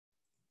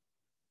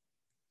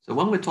So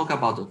when we talk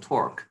about the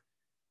torque,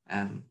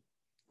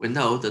 we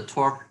know the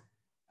torque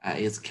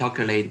is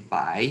calculated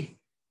by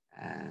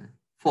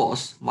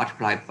force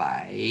multiplied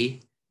by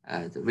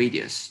the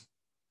radius.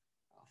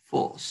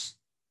 Force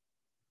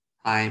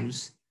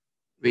times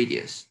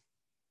radius.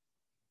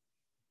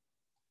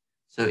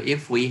 So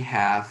if we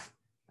have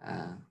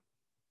a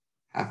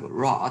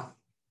rod,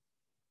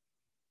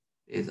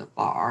 is a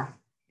bar,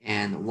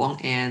 and one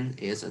end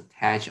is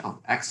attached on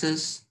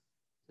axis,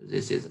 so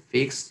this is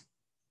fixed,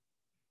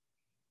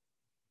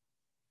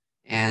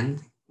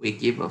 and we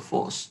give a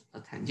force, a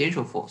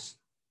tangential force,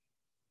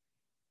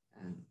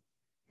 and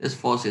this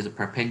force is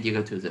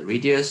perpendicular to the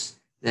radius,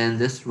 then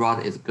this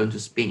rod is going to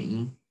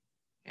spin,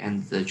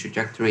 and the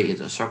trajectory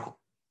is a circle.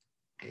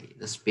 Okay,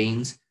 it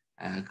spins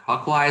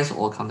clockwise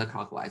or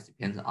counterclockwise,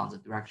 depends on the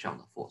direction of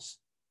the force.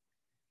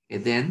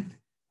 Okay, then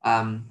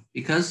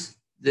because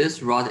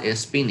this rod is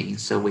spinning,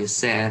 so we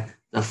said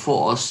the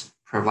force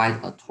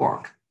provides a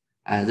torque.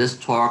 This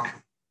torque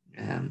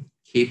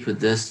keeps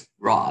this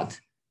rod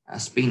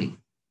spinning.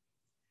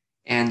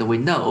 And we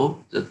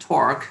know the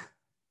torque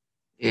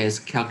is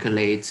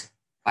calculated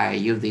by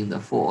using the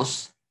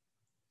force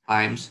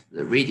times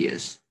the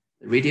radius.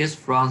 The radius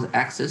from the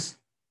axis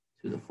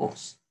to the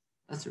force.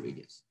 That's the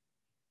radius.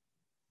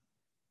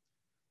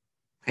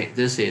 Okay,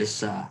 this is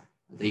the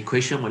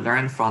equation we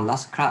learned from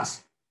last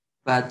class.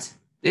 But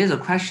there's a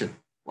question.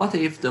 What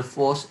if the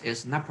force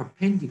is not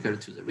perpendicular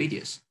to the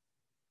radius?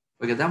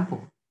 For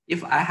example,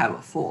 if I have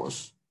a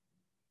force,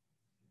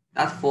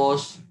 that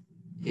force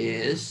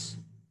is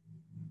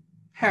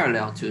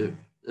parallel to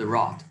the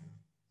rod.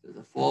 So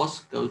the force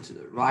goes to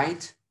the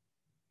right,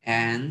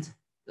 and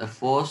the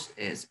force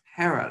is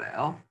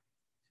parallel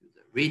to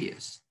the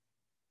radius.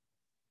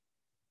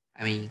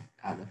 I mean,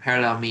 the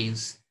parallel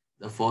means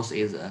the force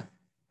is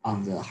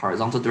on the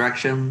horizontal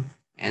direction,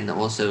 and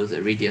also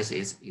the radius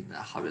is in the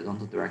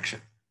horizontal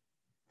direction.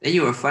 Then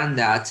you will find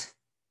that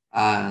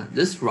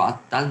this rod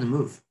doesn't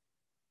move.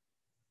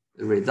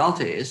 The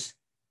result is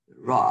the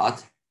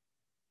rod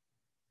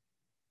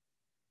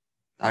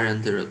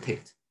doesn't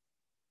rotate.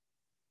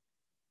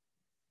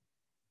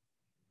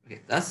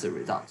 Okay, that's the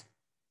result.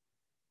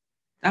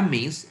 That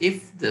means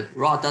if the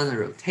rod doesn't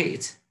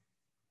rotate,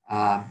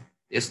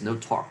 there's no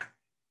torque.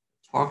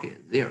 Torque is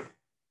 0.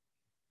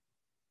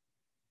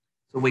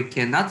 So we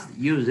cannot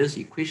use this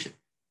equation.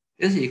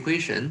 This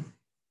equation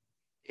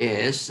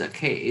is the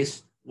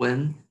case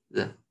when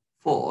the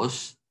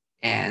force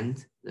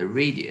and the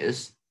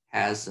radius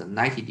has a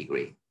 90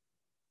 degree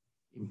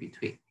in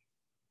between.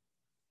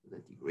 The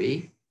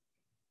degree,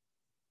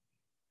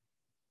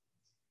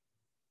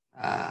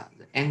 the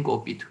angle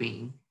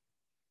between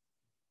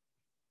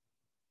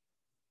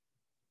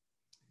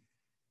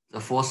the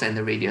force and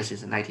the radius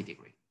is 90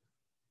 degree.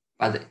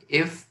 But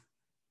if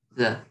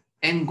the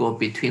angle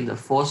between the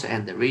force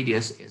and the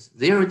radius is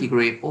 0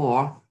 degree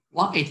or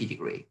 180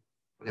 degree,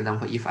 for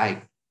example, if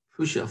I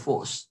push a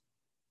force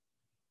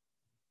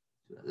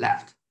to the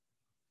left,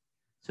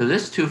 so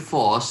these two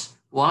forces,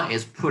 one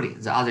is pulling,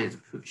 the other is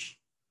push.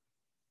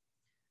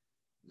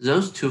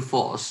 Those two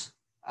forces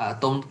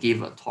don't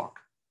give a torque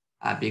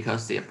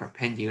because they are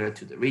perpendicular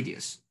to the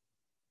radius.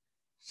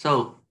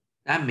 So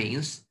that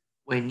means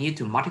we need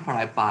to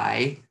multiply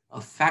by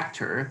a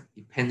factor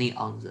depending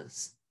on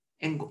this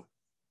angle.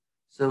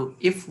 So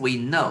if we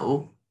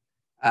know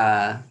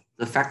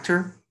the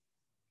factor,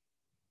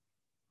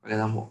 for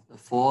example, the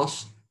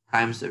force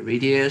times the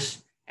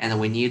radius, and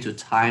we need to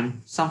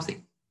time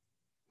something.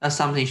 That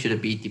something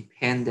should be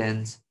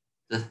dependent,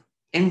 the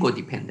angle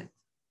dependent.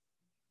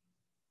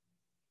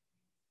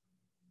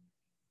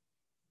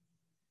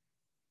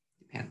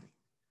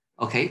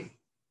 Okay,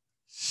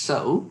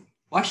 so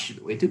what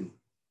should we do?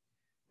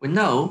 We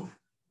know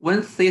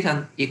when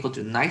theta equal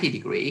to 90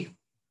 degree,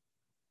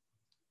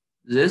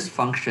 this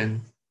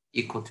function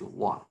equal to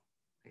 1.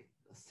 Okay,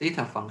 the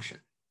theta function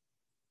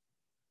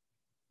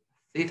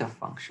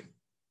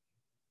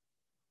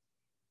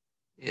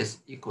is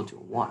equal to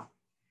 1.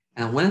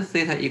 And when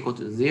theta equal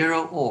to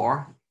 0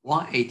 or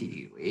 180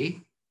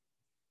 degree,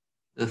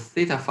 the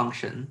theta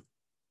function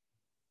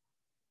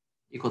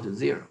equal to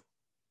 0.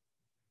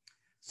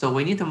 So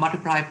we need to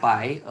multiply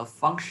by a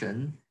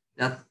function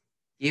that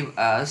gives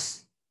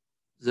us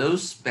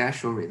those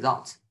special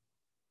results.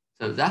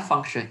 So that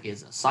function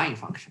is a sine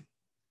function.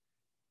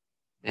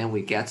 Then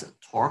we get a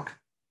torque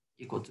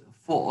equal to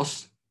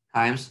force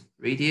times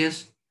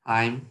radius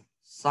times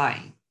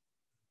sine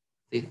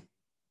theta.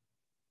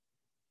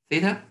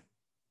 Theta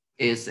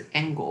is the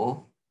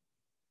angle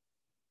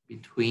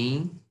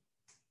between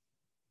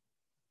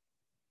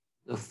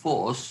the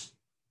force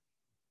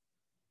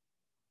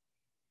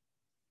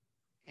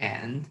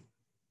and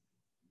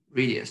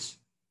radius.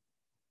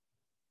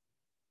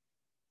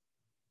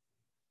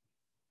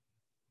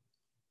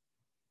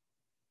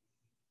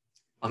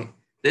 Okay,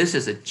 this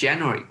is a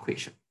general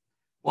equation.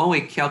 When we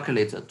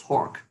calculate the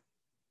torque,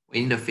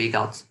 we need to figure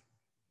out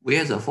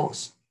where's the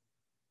force.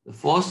 The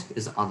force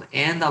is on the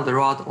end of the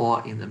rod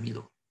or in the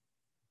middle.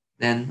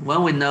 Then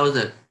when we know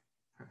the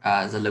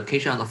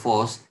location of the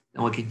force,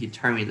 then we can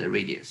determine the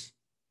radius.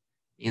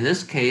 In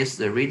this case,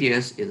 the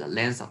radius is the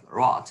length of the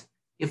rod.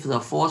 If the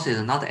force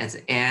is not at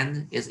the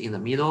end, it's in the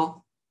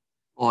middle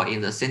or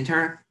in the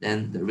center,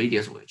 then the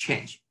radius will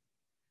change.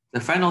 The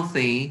final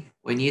thing,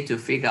 we need to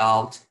figure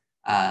out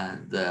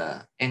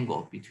the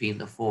angle between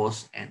the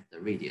force and the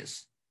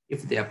radius.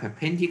 If they are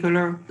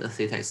perpendicular, the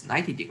theta is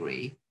 90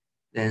 degrees,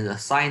 then the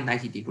sine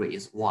 90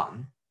 degrees is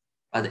 1.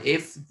 But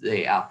if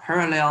they are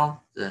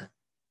parallel, the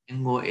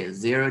angle is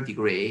 0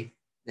 degrees,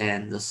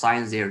 then the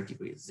sine 0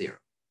 degrees is 0.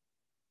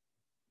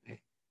 Okay.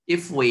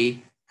 If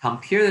we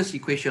compare this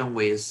equation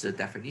with the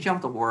definition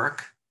of the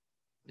work,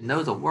 we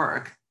know the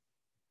work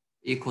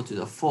equal to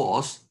the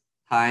force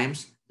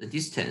times the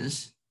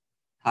distance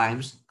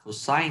times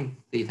cosine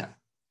theta.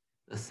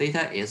 The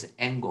theta is the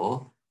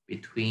angle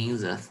between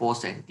the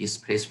force and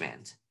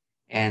displacement.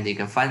 And you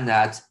can find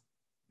that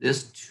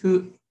these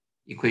two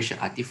equations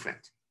are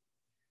different.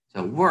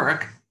 So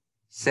work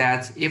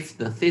says if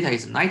the theta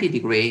is 90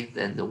 degrees,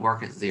 then the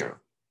work is 0.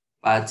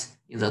 But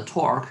in the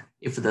torque,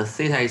 if the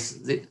theta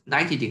is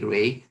 90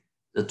 degrees,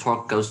 the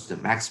torque goes to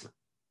the maximum.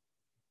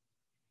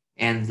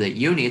 And the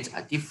units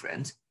are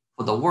different.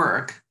 For the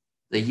work,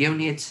 the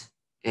unit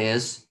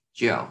is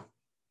joule.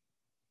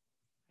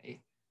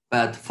 Okay.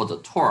 But for the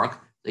torque,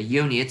 the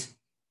unit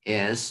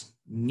is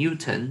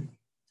Newton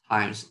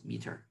times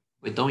meter.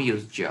 We don't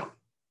use joule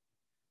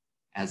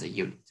as a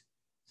unit.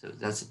 So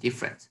that's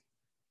different.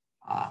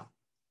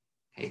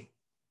 Okay.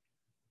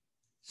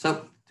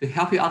 So to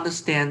help you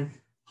understand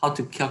how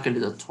to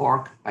calculate the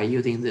torque by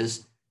using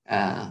this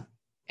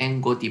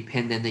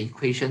angle-dependent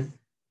equation,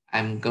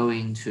 I'm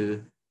going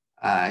to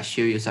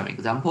show you some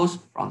examples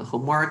from the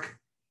homework,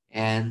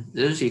 and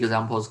those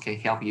examples can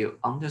help you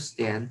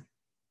understand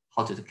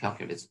how to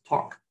calculate the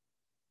torque.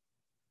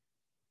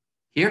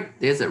 Here,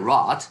 there's a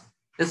rod.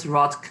 This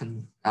rod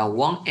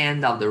one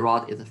end of the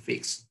rod is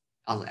fixed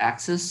on the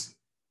axis.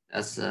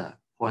 That's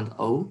point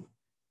O,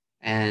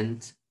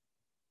 and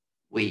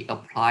we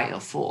apply a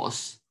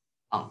force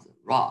on the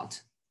rod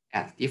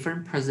at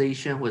different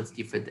position with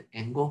different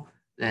angle.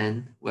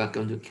 Then we're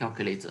going to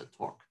calculate the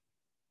torque.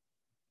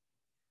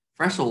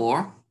 First of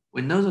all,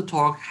 we know the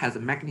torque has a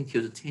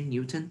magnitude 10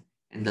 Newton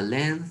and the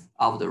length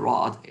of the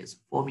rod is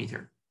 4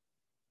 meters.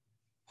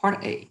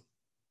 Part A.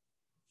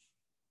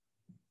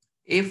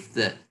 If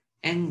the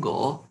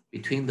angle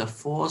between the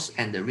force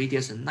and the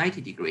radius is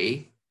 90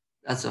 degrees,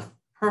 that's a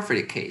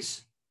perfect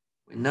case.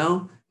 We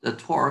know the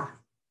torque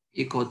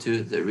equal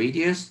to the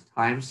radius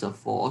times the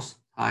force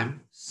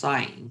times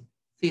sine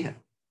theta.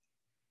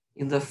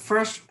 In the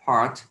first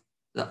part,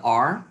 the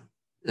R,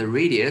 the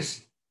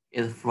radius,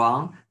 is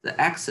from the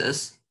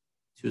axis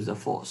to the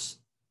force.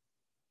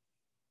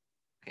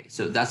 Okay,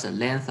 so that's the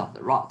length of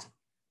the rod.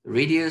 The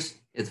radius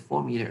is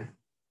 4 meters.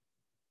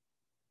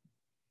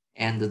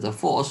 And the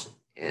force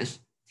is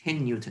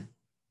 10 Newton.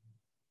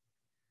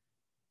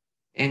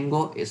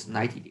 Angle is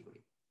 90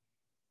 degrees.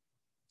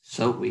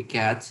 So we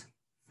get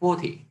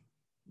 40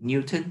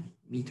 Newton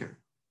meter.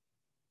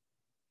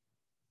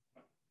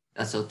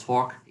 That's the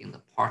torque in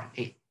the part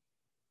A.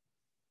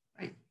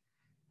 Right?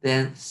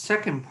 Then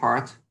second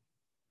part,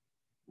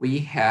 we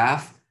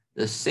have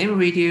the same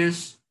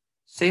radius,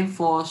 same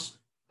force,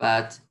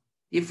 but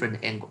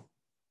different angle.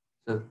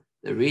 So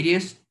the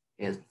radius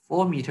is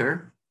 4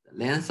 meters,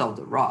 the length of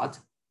the rod,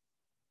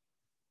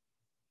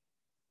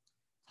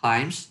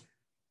 times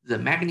the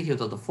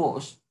magnitude of the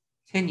force,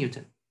 10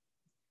 Newton,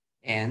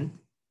 and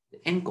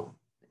the angle.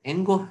 The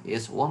angle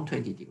is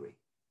 120 degrees.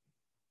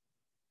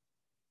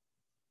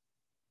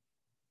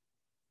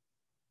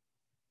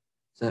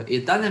 So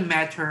it doesn't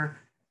matter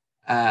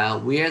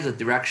where the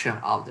direction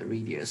of the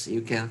radius.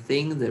 You can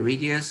think the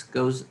radius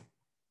goes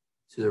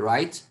to the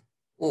right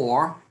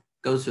or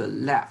goes to the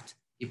left.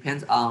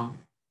 Depends on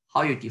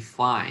how you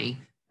define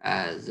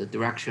the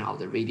direction of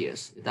the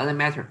radius. It doesn't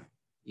matter,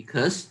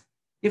 because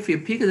if you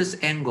pick this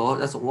angle,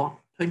 that's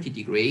 120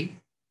 degrees.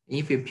 And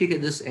if you pick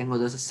this angle,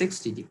 that's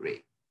 60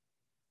 degrees.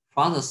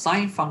 From the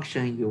sine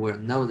function, you will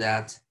know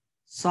that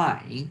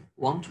sine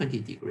 120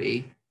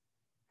 degrees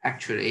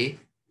actually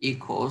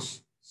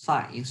equals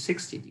sine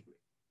 60 degrees.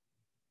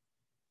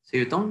 So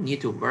you don't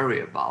need to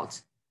worry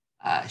about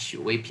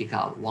should we pick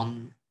out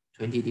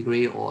 120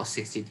 degrees or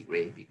 60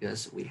 degrees,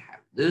 because we have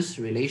this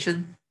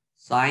relation,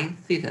 sine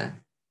theta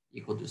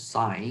equal to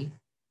sine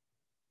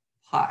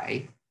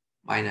pi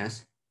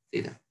minus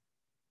theta.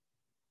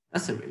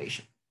 That's a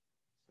relation.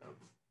 So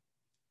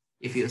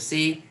if you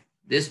see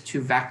this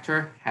two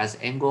vector has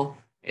angle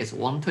is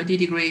 120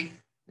 degrees,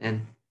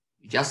 then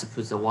you just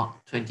put the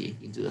 120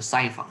 into the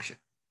sine function.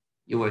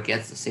 You will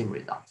get the same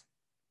result.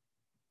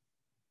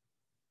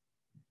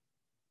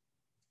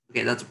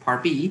 Okay, that's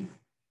part B.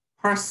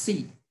 Part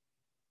C.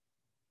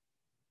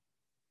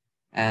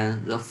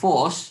 And the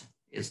force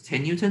is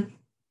 10 Newton.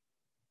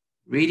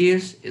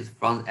 Radius is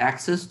from the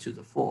axis to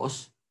the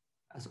force.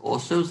 That's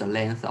also the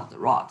length of the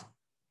rod.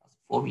 That's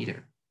 4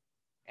 meters.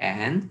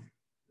 And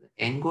the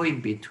angle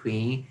in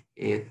between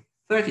is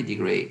 30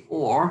 degrees,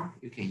 or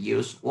you can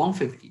use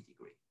 150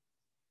 degrees.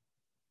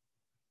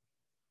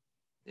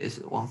 This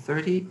is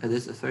 130,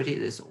 this is 30,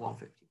 this is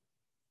 150.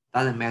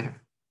 Doesn't matter.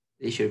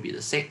 they should be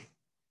the same.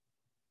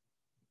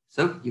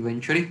 So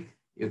eventually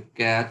you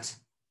get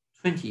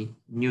 20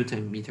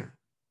 Newton meter.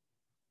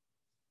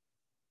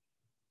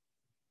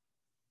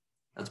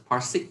 That's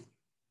part C.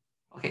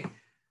 Okay,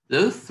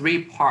 those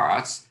three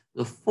parts,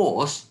 the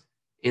force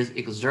is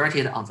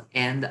exerted on the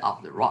end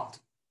of the rod.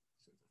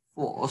 So the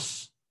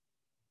force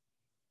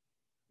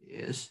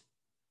is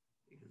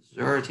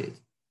exerted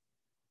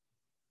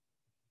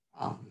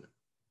on the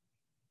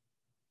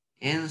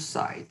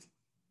inside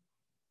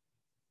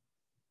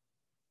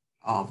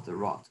of the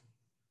rod.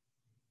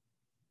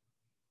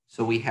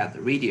 So we have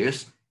the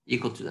radius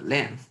equal to the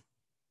length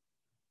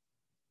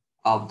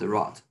of the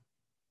rod.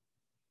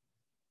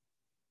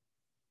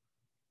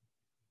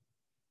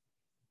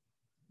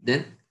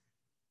 Then,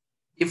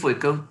 if we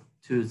go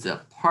to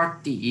the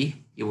part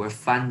D, you will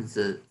find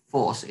the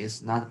force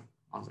is not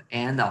on the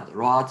end of the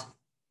rod,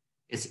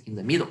 it's in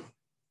the middle,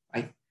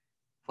 right?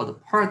 For the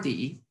part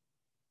D,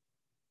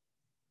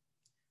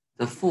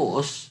 the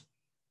force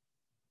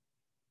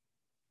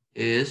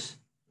is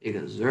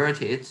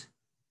exerted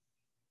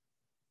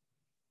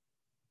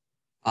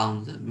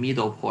on the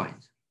middle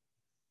point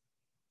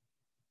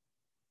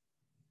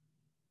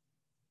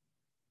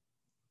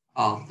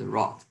of the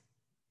rod.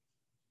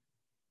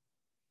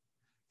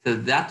 So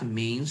that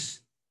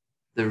means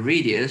the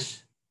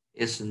radius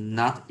is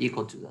not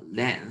equal to the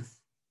length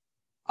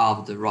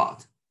of the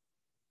rod.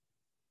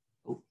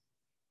 Oh.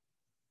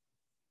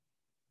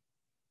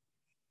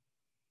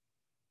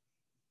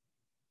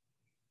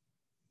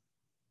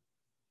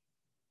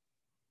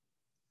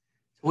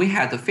 So we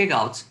have to figure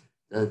out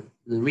the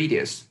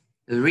radius.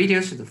 The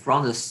radius is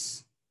from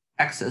the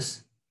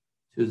axis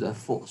to the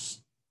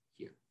force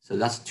here. So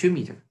that's 2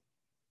 meters.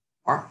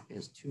 R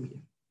is 2 meters.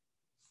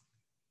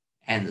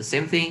 And the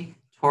same thing,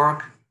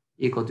 torque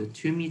equal to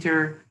 2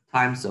 meters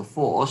times the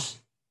force,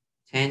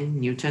 10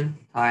 Newton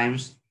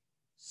times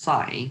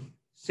sine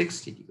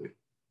 60 degrees.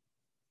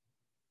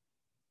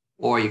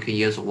 Or you can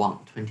use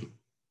 120.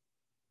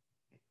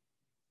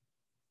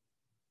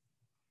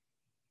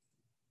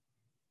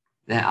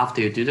 Then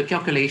after you do the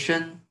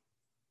calculation,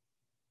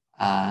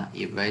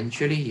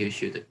 eventually you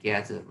should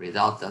get the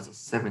result as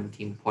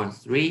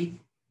 17.3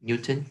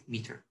 Newton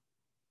meter.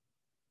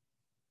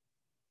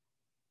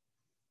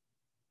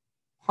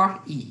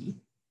 Part E,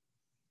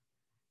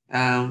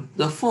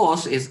 the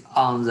force is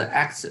on the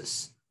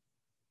axis.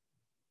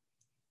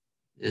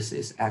 This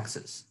is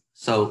axis.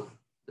 So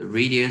the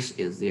radius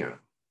is 0.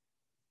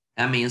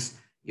 That means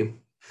you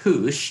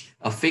push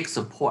a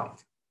fixed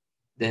point,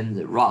 then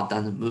the rod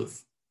doesn't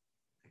move.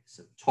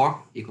 So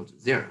torque equal to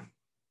 0.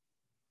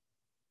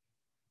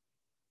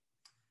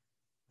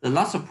 The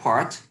last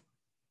part,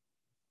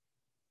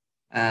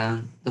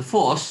 the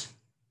force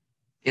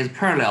is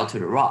parallel to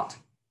the rod.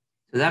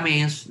 So that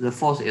means the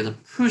force is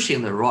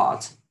pushing the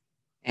rod.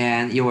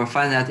 And you will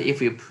find that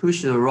if you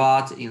push the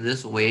rod in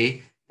this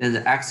way, then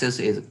the axis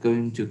is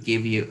going to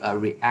give you a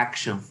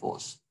reaction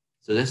force.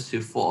 So these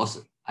two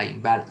forces are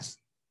in balance.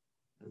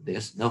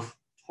 There's no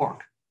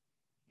torque.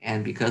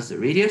 And because the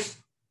radius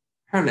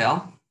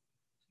parallel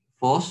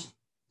force,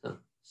 the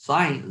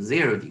sine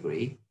 0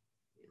 degree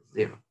is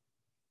 0.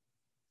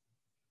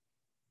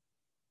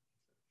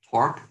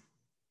 Torque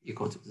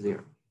equal to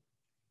 0.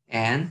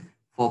 And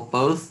for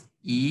both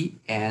E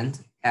and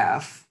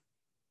F,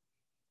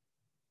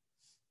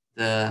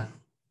 the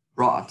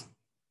rod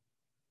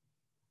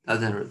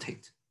doesn't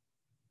rotate.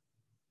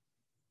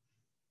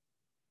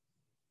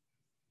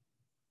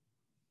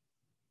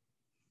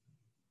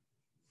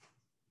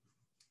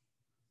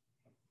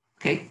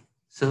 Okay,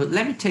 so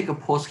let me take a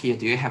pause here.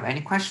 Do you have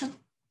any question?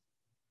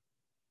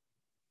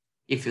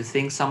 If you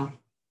think some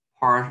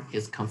part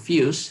is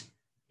confused,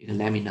 you can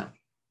let me know.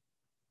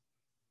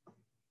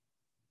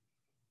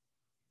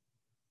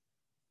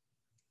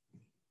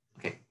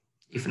 Okay,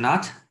 if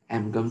not,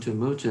 I'm going to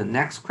move to the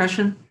next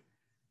question.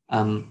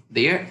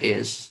 There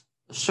is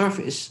a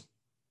surface.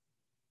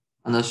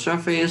 On the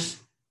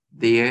surface,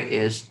 there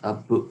is a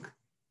book.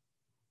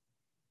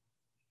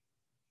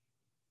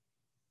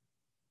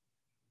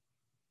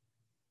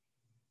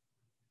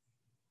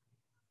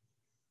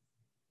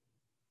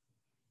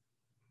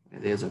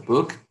 There's a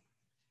book,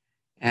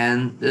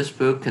 and this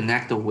book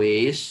connects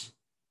with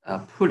a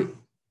pulley.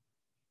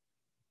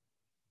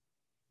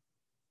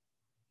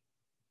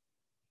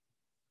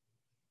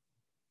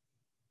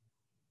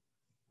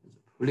 There's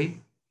a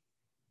pulley.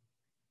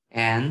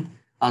 And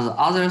on the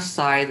other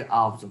side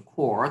of the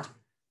cord,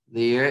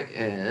 there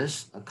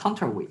is a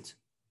counterweight.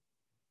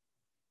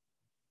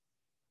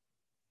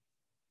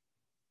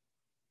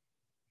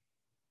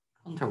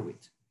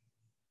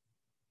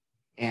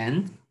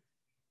 And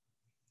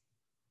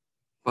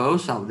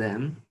both of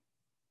them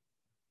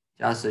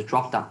just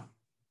drop down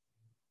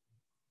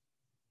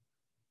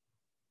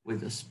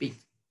with the speed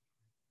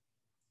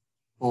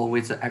or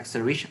with the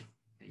acceleration.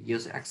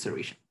 Use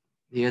acceleration.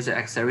 There's the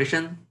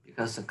acceleration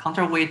because the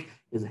counterweight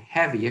is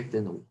heavier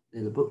than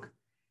the book.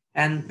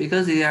 And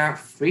because they are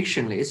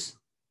frictionless,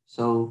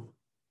 so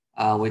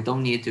we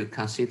don't need to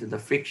consider the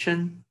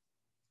friction.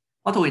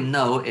 What we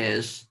know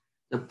is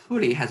the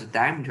pulley has a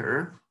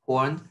diameter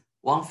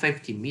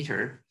 0.150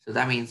 meter. So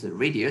that means the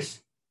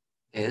radius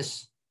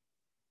is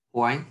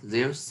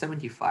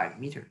 0.075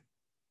 meter.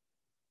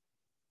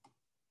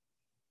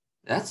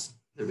 That's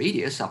the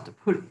radius of the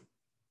pulley.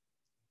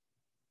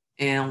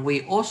 And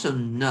we also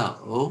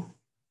know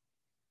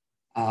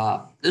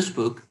this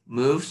book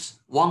moves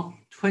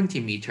 120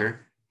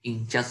 meter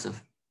in just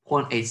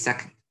 0.8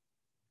 seconds.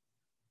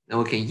 Then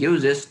we can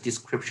use this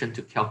description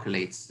to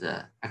calculate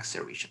the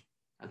acceleration.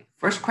 Okay,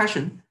 first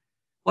question,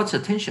 what's the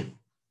tension?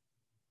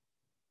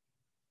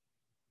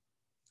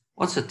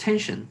 What's the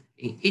tension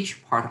in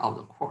each part of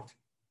the cord?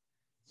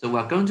 So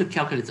we're going to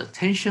calculate the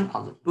tension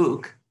of the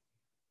book,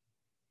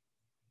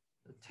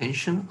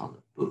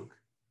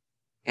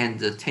 and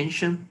the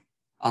tension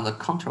on the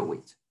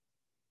counterweight.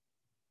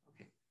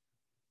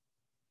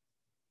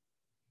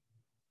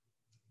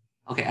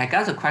 Okay, I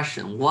got the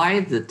question,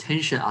 why the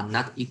tension are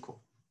not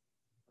equal?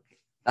 Okay,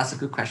 that's a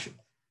good question.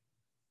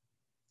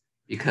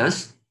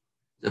 Because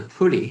the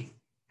pulley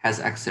has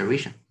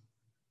acceleration.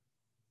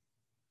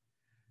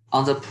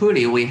 On the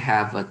pulley, we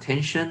have a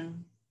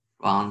tension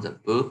from the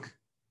book,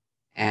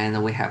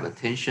 and we have a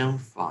tension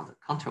from the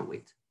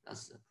counterweight.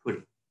 That's the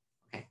pulley.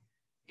 Okay,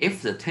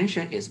 if the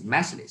tension is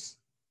massless,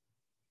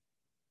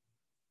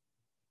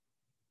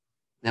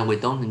 then we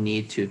don't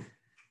need to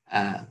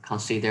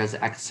consider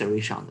the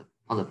acceleration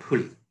on the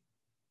pulley.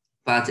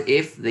 But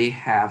if they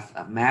have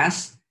a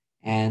mass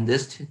and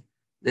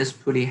this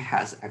pulley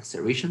has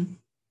acceleration,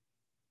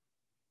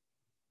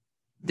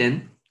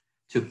 then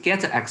to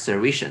get the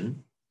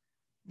acceleration,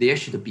 there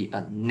should be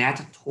a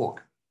net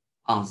torque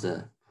on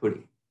the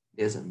pulley.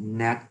 There's a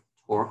net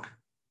torque.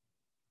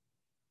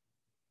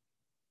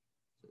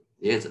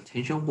 There's a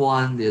tension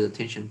 1, there's a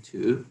tension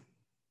 2.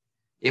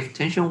 If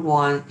tension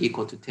 1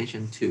 equal to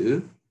tension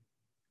 2,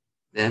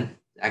 then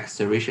the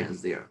acceleration is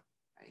 0.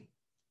 Right?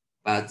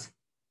 But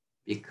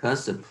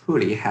because the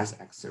pulley has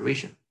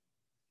acceleration,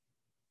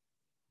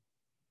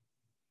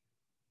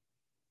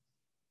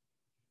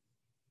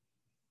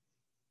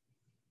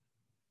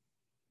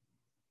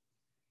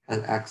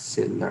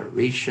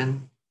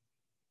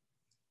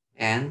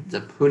 and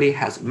the pulley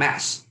has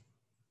mass,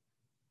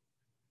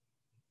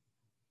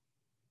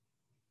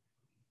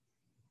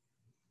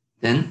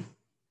 then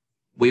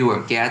we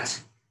will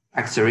get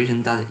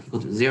acceleration that is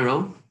equal to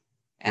 0,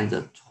 and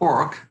the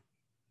torque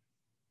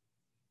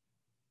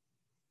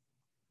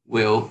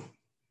will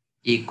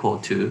equal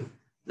to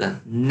the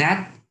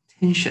net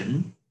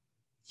tension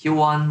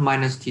T1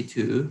 minus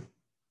T2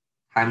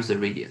 times the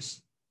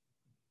radius.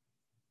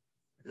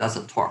 That's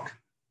a torque,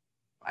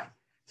 right?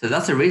 So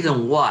that's the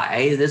reason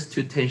why these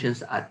two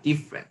tensions are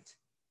different.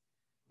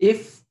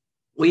 If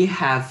we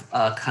have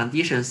a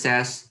condition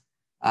says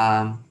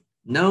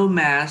no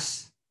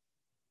mass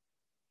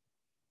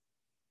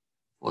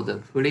for the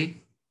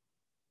pulley,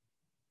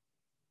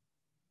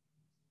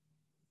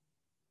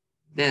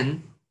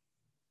 then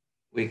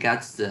we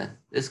got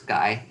this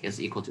guy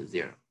is equal to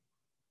 0.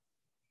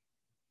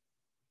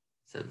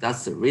 So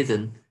that's the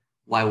reason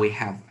why we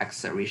have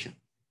acceleration,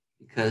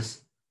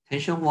 because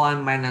tension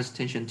 1 minus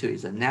tension 2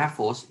 is a net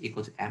force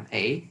equal to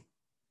ma.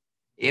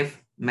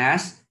 If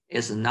mass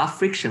is not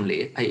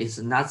frictionless, is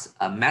not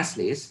a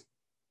massless,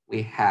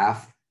 we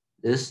have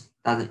this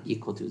doesn't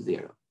equal to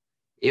 0.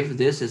 If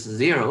this is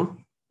 0,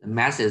 the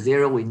mass is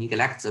 0, we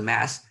neglect the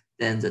mass,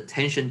 then the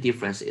tension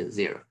difference is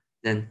 0.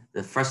 Then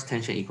the first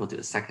tension equal to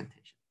the second tension.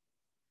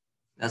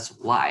 That's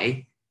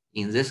why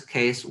in this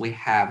case, we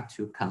have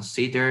to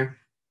consider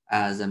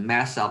the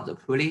mass of the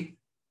pulley,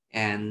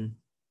 and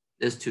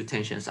these two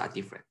tensions are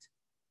different.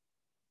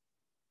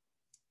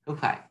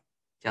 Hope I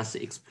just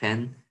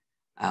explain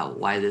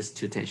why these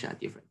two tensions are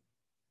different.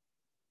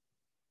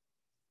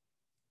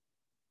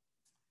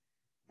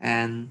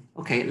 And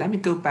okay, let me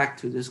go back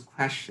to this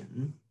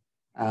question.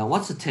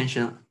 What's the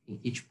tension in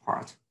each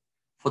part?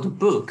 For the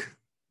book,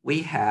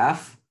 we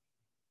have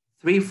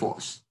 3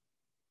 forces: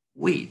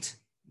 weight,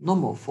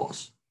 normal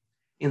force.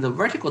 In the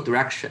vertical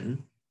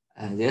direction,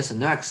 there's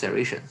no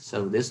acceleration,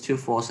 so these 2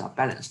 forces are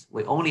balanced.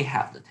 We only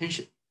have the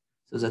tension.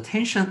 So the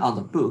tension on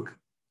the book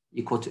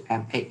equal to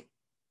ma. Okay?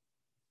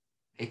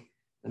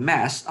 The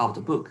mass of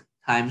the book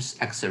times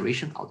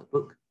acceleration of the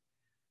book.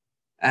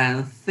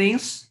 And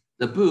since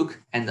the book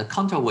and the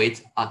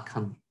counterweight are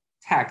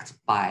contacted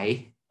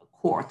by a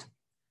cord,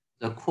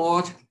 the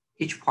cord,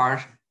 each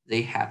part,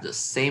 they have the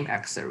same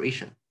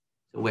acceleration.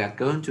 So we are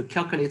going to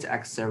calculate the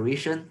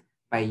acceleration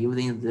by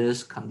using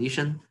this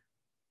condition.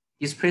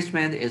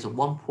 Displacement is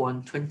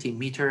 1.20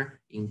 meter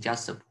in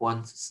just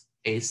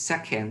 0.8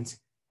 seconds,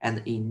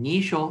 and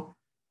initial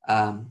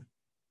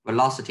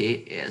velocity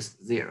is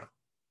 0,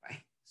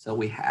 right? So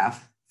we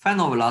have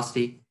final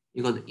velocity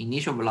equal to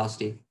initial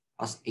velocity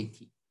plus at.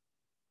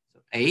 So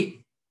a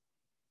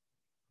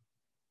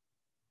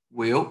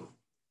will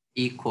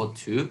equal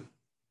to,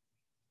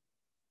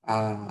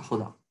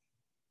 hold on.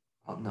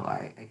 Oh no,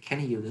 I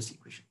can't use this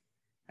equation.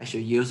 I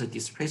should use a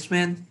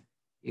displacement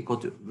equal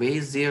to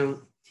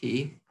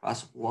v0t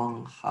plus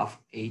 1/2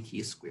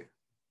 at squared.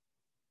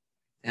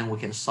 Then we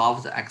can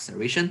solve the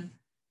acceleration.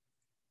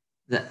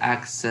 The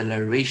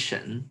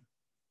acceleration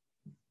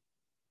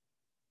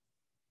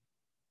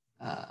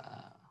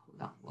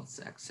hold on, what's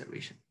the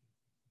acceleration?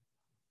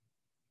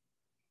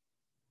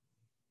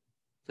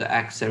 The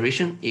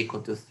acceleration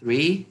equal to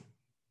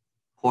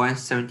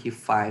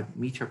 3.75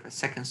 meter per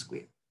second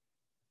squared.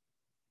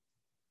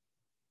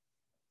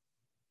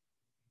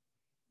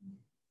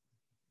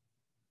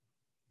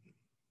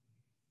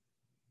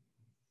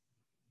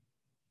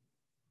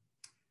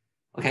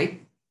 Okay,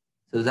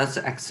 so that's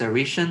the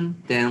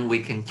acceleration. Then we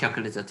can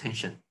calculate the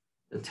tension.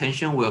 The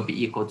tension will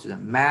be equal to the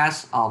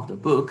mass of the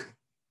book.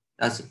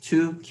 That's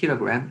 2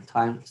 kilograms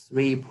times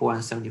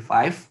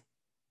 3.75.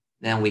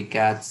 Then we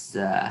get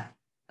the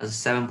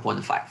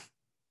 7.5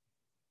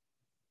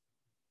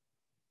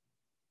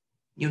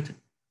 Newton.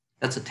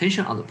 That's the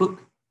tension on the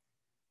book.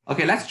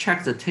 Okay, let's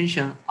check the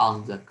tension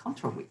on the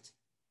counterweight.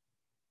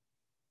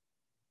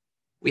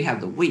 We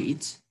have the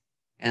weight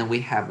and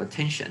we have a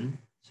tension.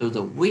 So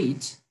the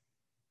weight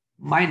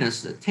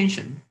minus the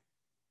tension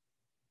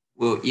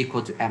will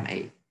equal to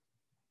MA.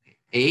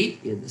 A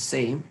is the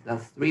same,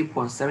 that's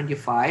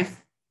 3.75,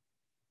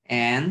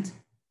 and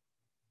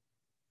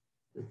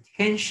the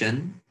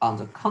tension on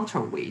the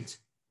counterweight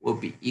will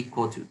be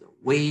equal to the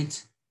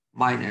weight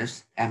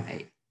minus MA.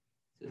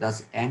 So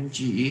that's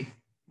mg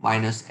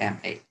minus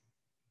MA.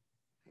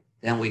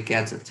 Then we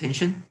get the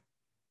tension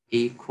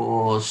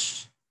equal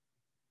to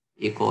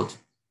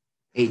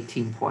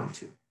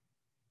 18.2.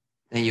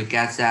 Then you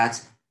get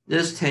that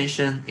this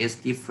tension is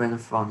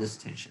different from this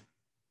tension.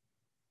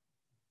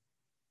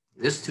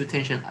 These two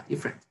tensions are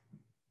different.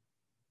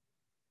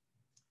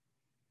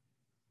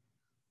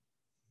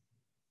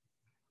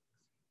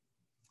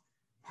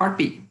 Part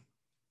B.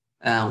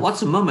 What's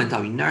the moment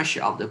of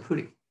inertia of the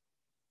pulley?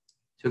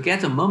 To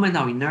get the moment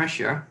of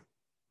inertia,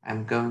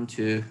 I'm going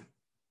to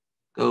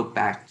go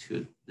back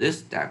to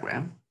this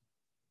diagram.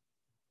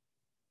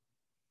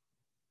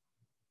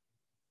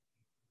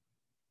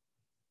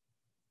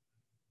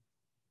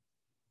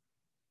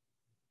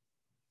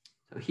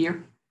 So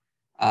here,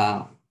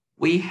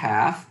 we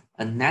have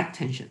a net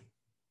tension.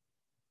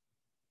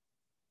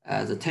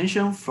 The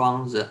tension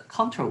from the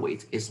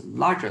counterweight is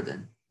larger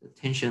than the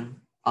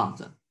tension on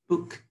the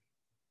book,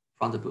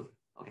 from the book.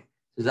 Okay,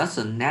 so that's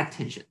the net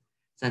tension.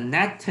 The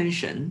net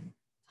tension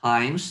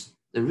times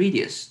the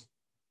radius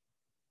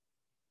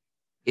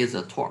is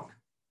a torque.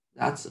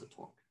 That's the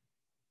torque.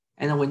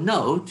 And we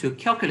know to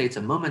calculate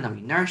the moment of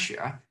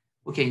inertia,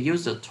 we can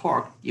use the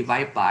torque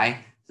divided by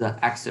the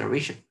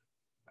acceleration,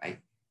 right?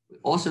 We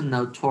also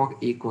know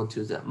torque equal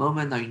to the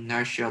moment of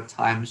inertia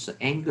times the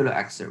angular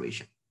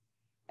acceleration.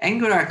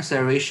 Angular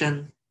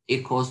acceleration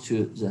equals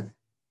to the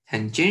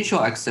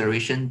tangential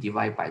acceleration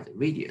divided by the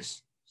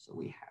radius. So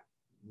we have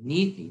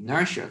neat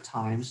inertia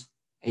times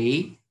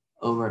A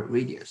over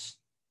radius.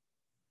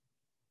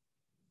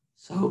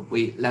 So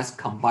let's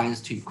combine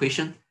these two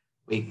equations.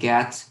 We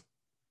get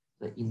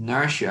the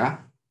inertia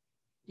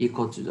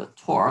equal to the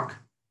torque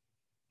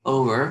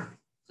over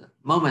the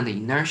moment of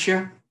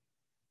inertia.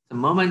 The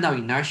moment of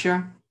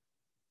inertia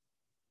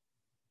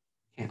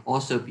can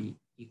also be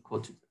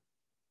equal to the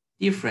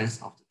difference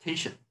of the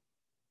tension,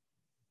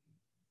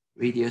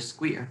 radius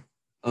squared,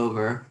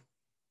 over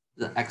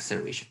the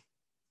acceleration.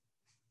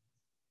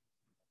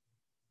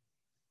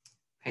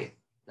 Okay,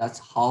 that's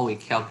how we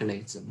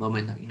calculate the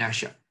moment of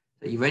inertia.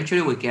 So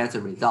eventually we get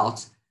the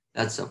result.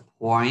 That's a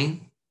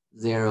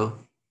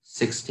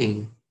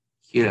 0.016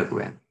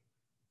 kilogram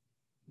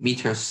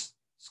meters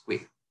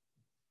squared.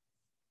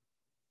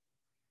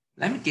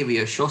 Let me give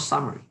you a short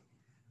summary.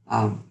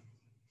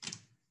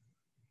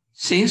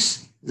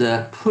 Since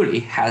the pulley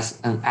has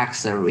an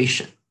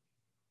acceleration,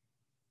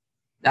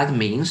 that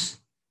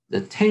means the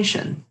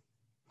tension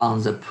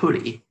on the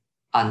pulley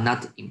are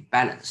not in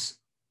balance.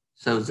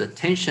 So the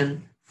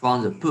tension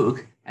from the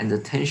book and the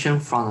tension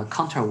from the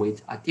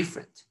counterweight are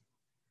different.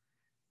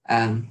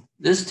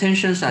 These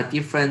tensions are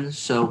different,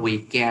 so we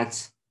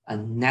get a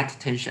net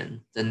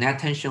tension. The net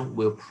tension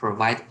will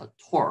provide a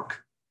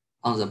torque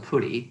on the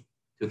pulley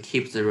to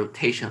keep the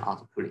rotation of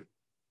the pulley.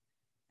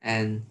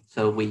 And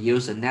so we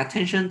use the net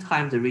tension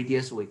times the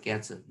radius, we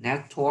get the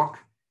net torque.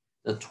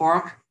 The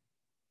torque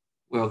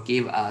will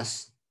give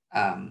us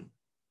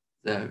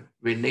the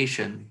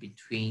relation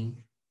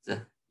between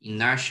the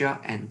inertia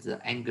and the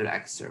angular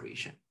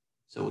acceleration.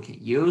 So we can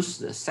use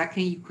the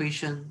second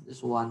equation,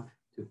 this one,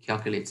 to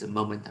calculate the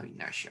moment of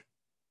inertia.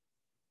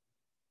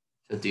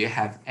 So do you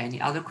have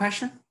any other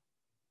question?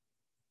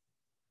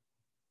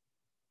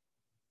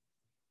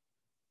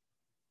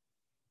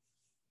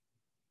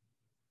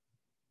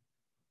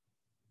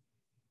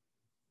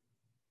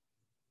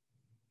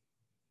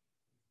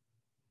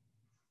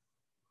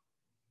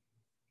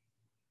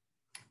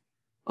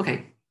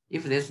 Okay,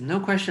 if there's no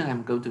question,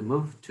 I'm going to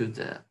move to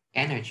the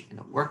energy and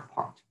the work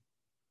part.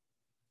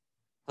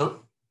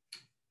 So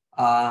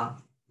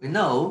we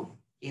know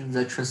in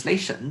the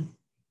translation,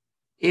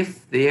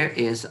 if there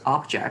is an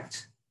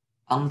object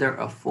under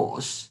a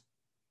force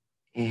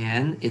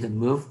and it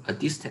moves a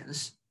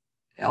distance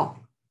L,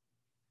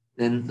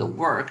 then the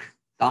work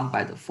done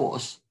by the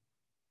force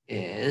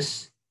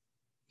is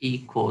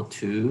equal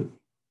to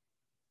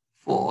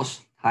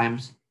force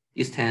times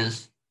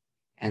distance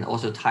and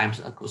also times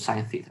a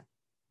cosine theta.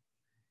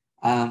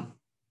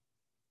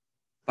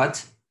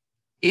 But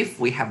if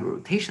we have a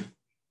rotation,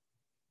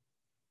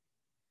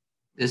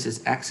 this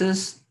is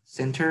axis,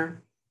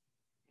 center,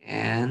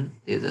 and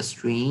there's a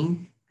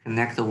string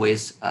connected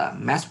with a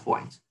mass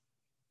point.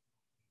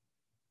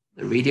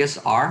 The radius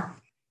r,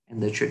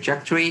 and the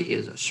trajectory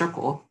is a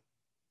circle.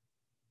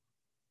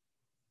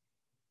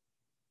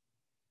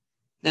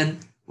 Then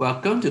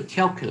we're going to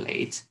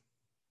calculate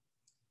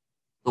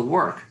the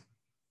work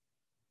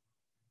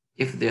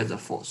if there's a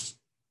force.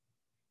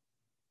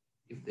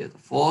 If there's a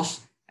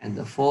force, and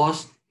the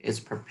force is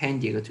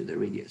perpendicular to the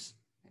radius.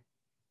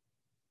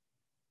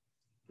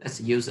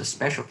 Let's use a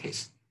special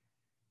case.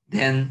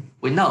 Then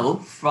we know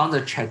from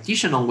the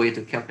traditional way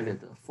to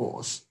calculate the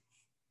force,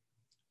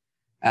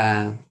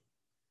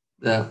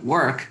 the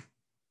work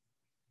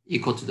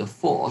equal to the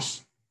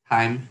force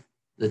times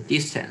the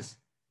distance.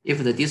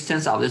 If the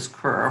distance of this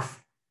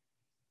curve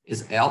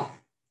is L,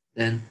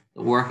 then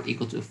the work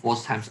equal to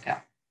force times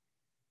L.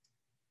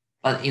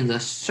 But in the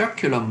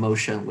circular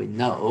motion, we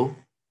know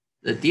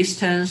the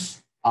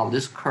distance of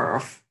this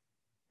curve,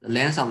 the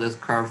length of this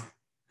curve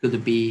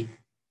could be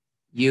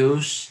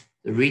use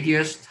the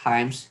radius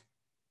times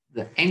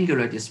the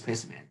angular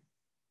displacement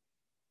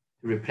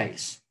to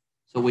replace.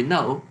 So we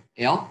know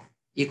L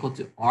equal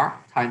to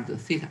R times the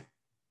theta.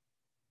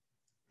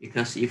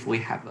 Because if we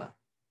have a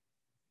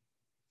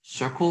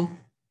circle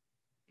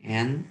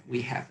and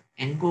we have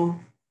angle,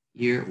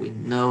 here we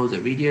know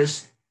the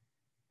radius,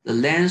 the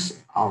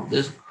length of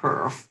this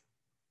curve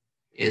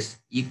is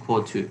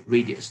equal to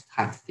radius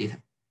times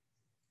theta.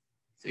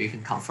 So you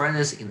can confirm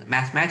this in the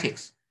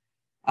mathematics.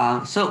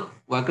 So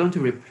we're going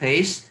to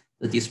replace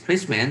the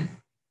displacement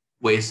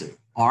with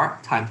R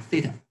times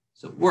theta.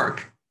 So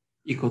work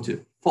equal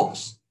to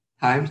force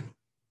times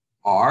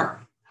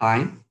R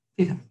times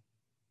theta.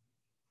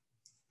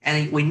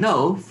 And we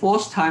know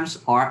force times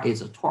R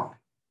is a torque.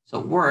 So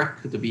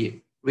work could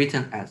be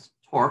written as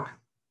torque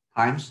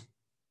times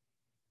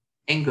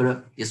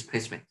angular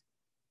displacement.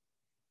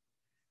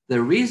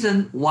 The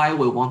reason why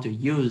we want to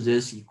use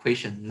this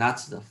equation, not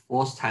the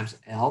force times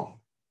L,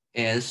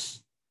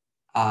 is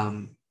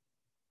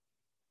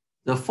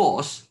the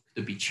force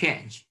could be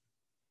changed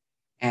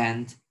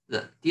and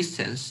the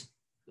distance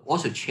could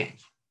also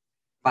change.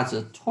 But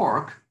the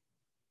torque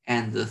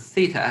and the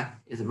theta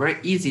is very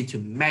easy to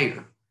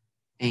measure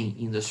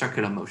in the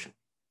circular motion.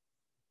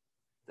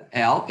 The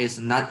L is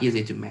not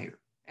easy to measure,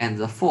 and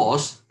the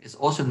force is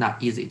also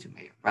not easy to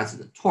measure, but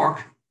the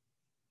torque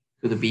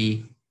could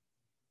be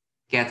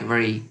get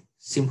very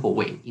simple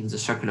way in the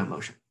circular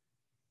motion.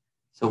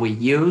 So we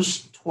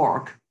use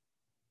torque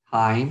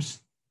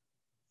times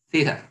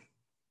theta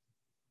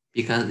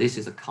because this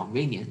is a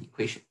convenient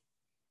equation.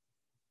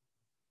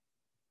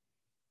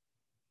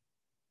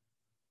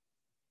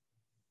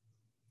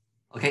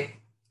 Okay,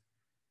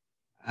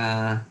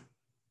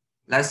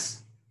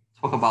 let's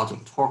talk about the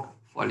torque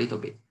for a little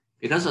bit,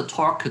 because the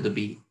torque could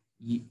be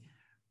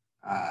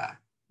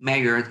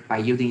measured by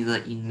using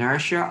the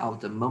inertia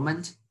of the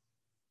moment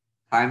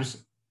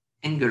times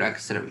angular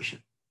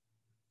acceleration.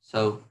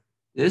 So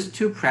these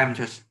two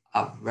parameters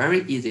are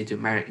very easy to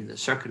measure in the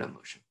circular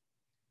motion.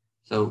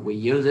 So we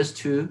use these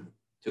two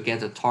to get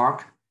the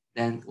torque,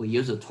 then we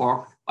use the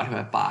torque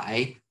multiplied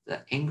by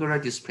the angular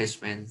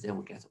displacement, then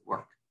we get the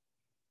work.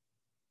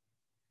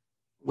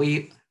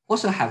 We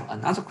also have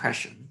another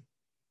question.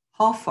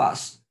 How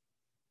fast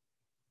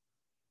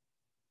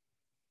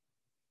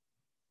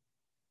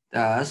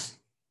does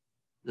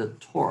the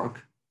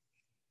torque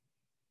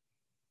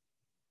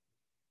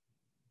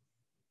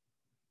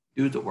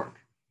do the work?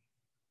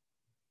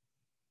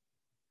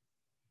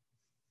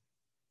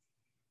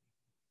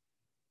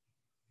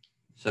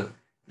 So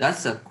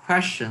that's a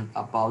question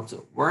about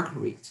the work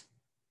rate.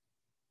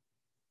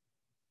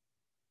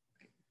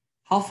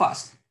 How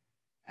fast?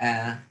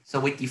 So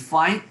we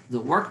define the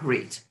work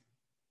rate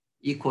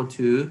equal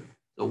to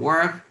the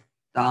work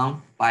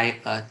done by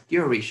a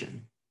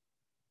duration.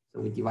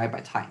 So we divide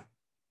by time.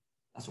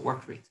 That's the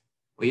work rate.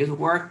 We use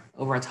work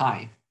over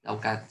time. That will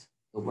get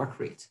the work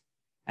rate.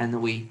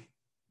 And we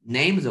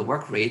name the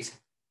work rate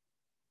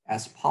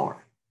as power.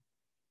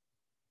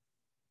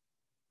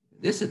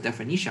 This is the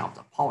definition of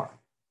the power.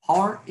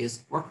 Power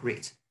is work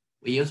rate.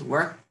 We use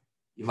work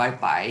divided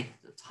by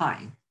the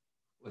time.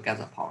 We get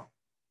the power.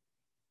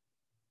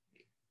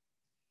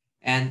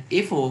 And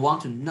if we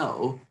want to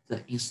know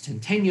the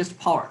instantaneous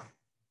power,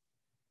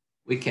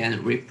 we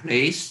can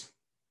replace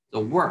the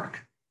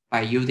work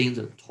by using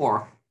the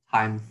torque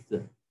times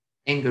the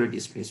angular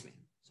displacement.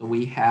 So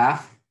we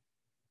have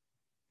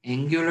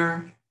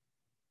angular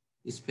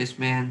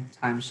displacement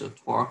times the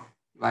torque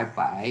divided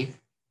by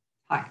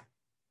time.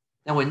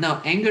 Then we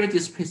know angular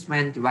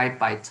displacement divided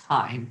by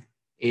time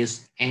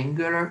is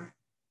angular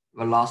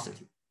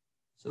velocity.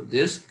 So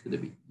this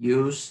could be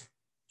used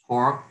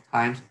torque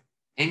times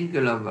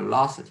angular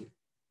velocity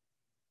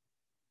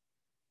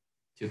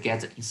to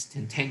get the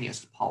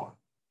instantaneous power.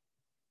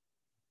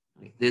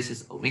 Okay, this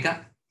is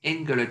omega,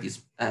 angular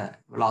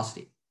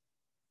velocity.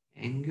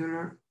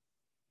 Angular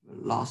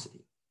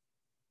velocity.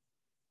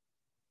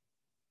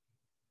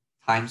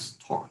 times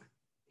torque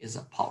is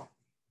the power.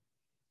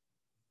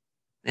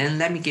 Then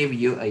let me give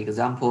you an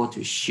example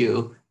to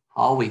show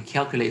how we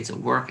calculate the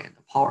work and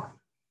the power.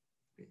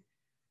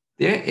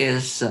 There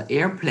is an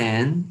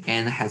airplane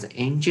and has an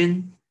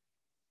engine,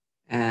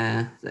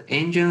 and the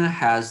engine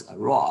has a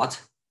rod.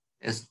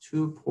 It's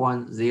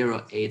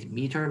 2.08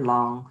 meter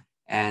long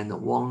and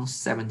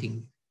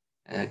 117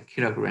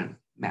 kilogram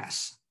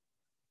mass.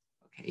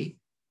 Okay,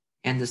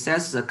 and it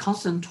says the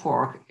constant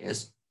torque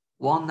is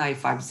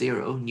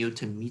 1950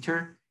 Newton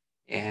meter,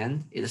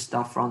 and it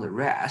starts from the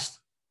rest.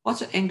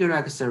 What's the angular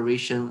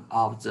acceleration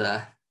of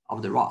the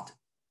rod?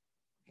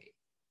 Okay,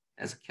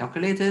 let's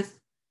calculate it.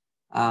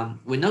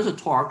 We know the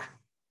torque.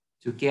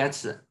 To get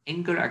the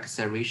angular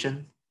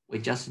acceleration, we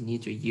just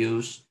need to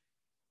use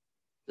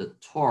the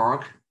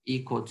torque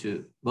equal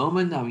to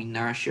moment of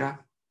inertia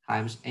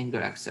times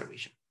angular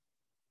acceleration.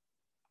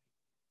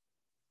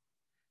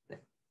 The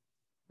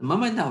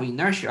moment of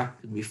inertia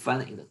can be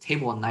found in the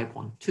table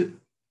 9.2.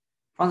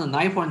 From the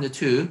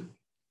 9.2,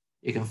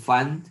 you can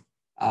find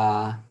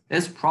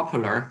this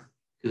propeller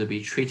could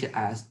be treated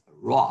as a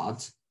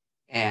rod,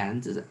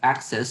 and the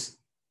axis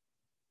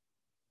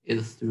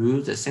is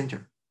through the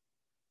center.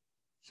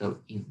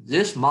 So in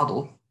this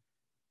model,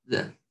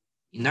 the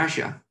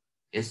inertia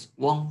is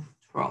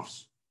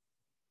 1/12,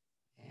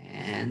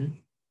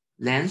 and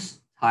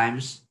length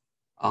times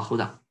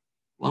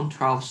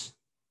 1/12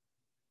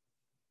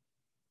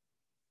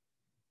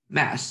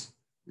 mass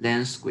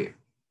length square.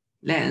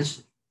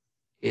 Length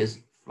is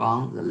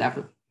from the left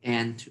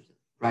end to the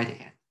right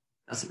end.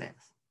 That's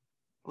length.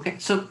 Okay,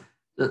 so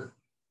the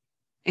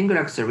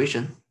angular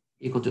acceleration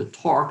equal to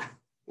torque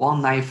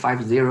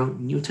 1950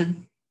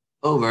 Newton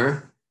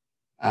over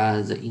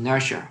the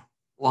inertia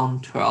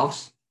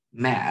 1/12,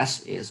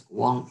 mass is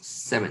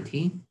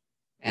 117,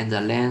 and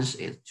the length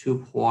is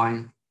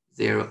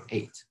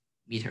 2.08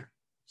 meter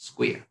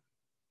square.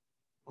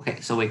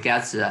 Okay, so we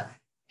get the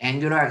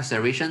angular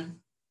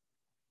acceleration.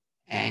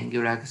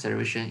 Angular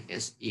acceleration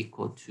is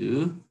equal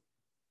to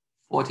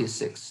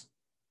 46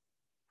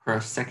 per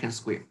second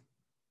square.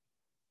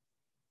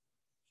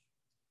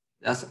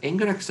 That's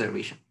angular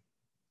acceleration.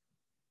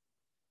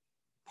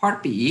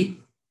 Part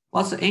B,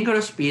 what's the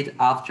angular speed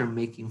after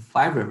making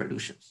 5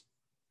 revolutions?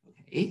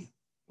 Okay,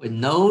 we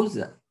know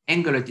the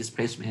angular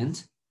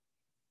displacement.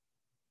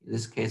 In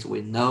this case,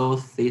 we know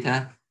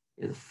theta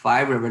is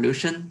 5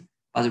 revolution,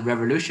 but the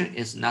revolution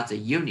is not the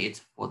unit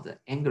for the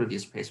angular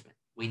displacement.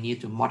 We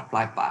need to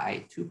multiply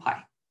by 2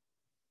 pi.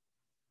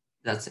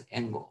 That's the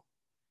angle.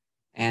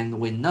 And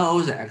we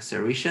know the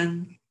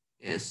acceleration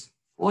is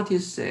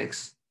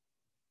 46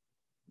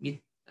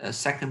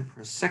 second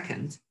per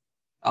second,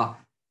 a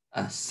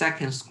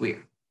second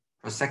square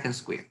per second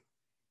square.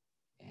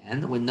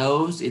 And we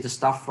know it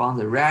starts from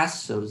the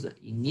rest, so the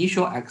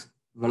initial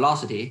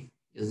velocity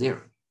is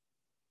 0.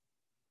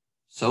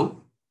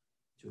 So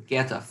to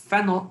get a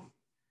final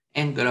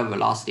angular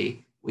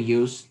velocity, we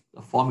use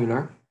the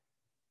formula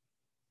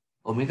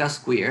omega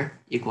square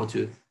equal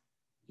to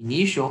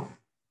initial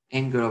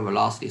angular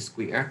velocity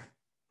square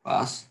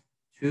plus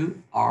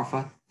 2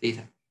 alpha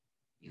theta.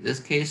 In this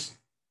case,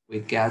 we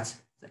get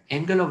the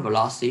angular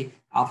velocity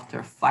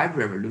after 5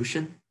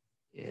 revolutions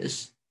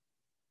is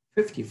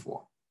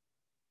 54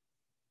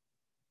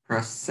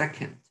 per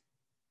second.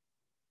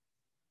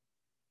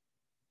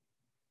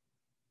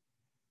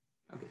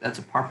 Okay, that's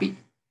a part B.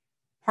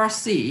 Part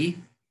C,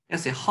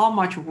 let's see how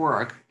much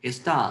work is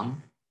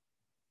done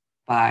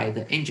by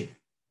the engine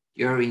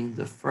during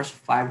the first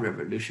 5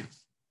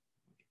 revolutions.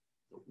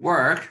 The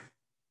work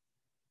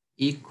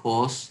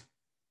equals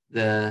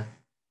the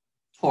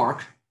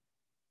torque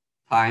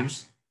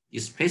times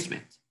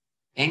displacement,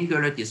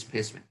 angular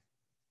displacement.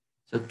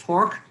 So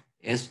torque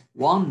is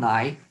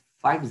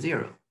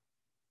 1950.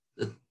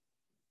 The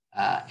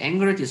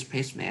angular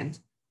displacement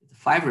is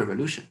 5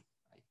 revolutions,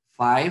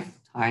 5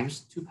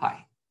 times 2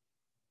 pi.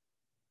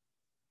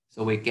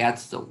 So we get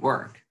the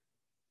work.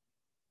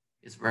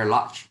 It's very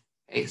large.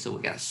 Okay, so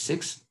we get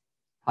 6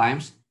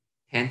 times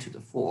 10 to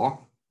the 4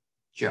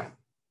 joule.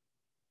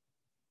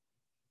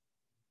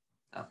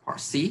 Part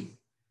C.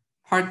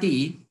 Part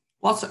D,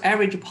 what's the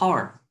average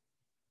power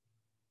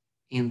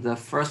in the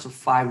first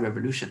 5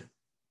 revolutions?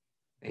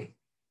 Okay.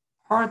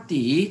 Part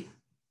D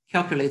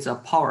calculates the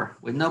power.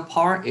 We know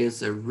power is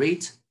the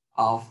rate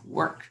of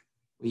work.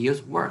 We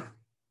use work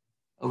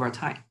over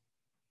time.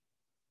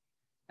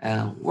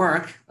 And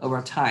work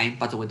over time,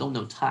 but we don't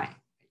know time.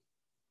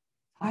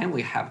 Time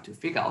we have to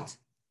figure out.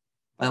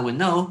 But we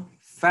know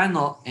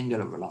final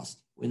angular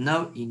velocity. We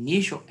know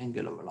initial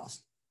angular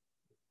velocity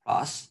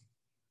plus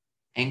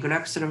angular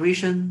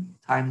acceleration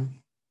times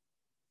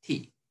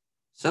t.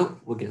 So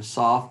we can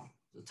solve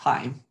the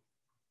time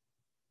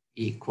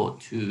equal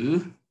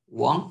to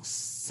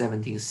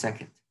 1/17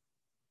 second.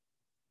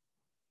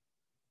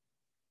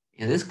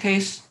 In this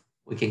case,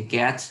 we can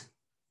get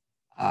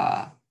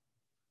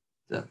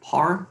the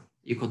power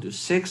equal to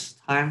 6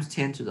 times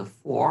 10 to the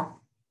 4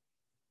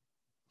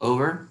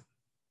 over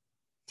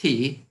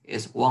t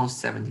is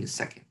 1/17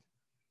 second.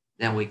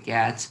 Then we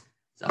get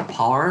the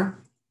power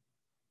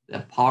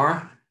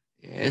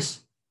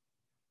is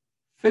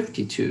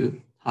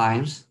 52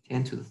 times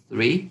 10 to the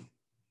 3.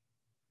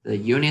 The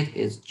unit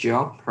is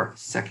joule per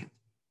second.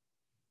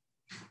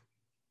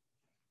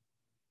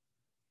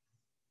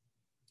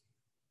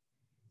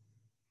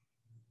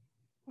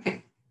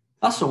 Okay,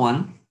 last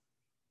one.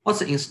 What's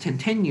the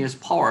instantaneous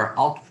power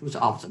output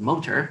of the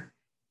motor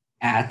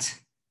at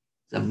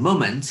the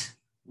moment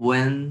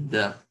when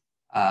the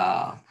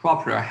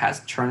propeller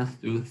has turned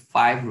through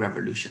 5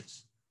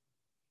 revolutions?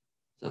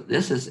 So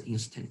this is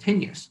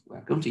instantaneous.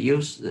 We're going to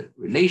use the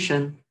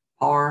relation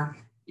power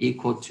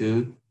equal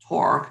to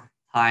torque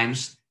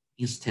times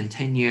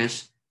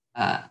instantaneous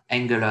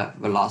angular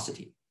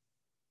velocity.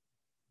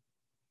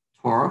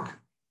 Torque,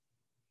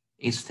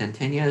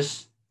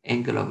 instantaneous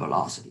angular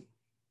velocity.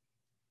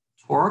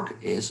 Torque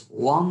is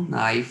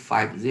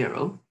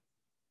 1950.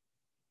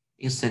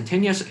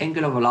 Instantaneous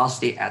angular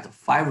velocity at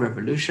 5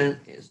 revolution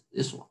is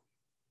this one,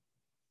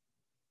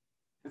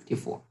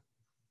 54.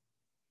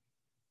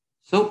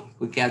 So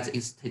we get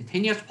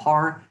instantaneous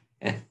power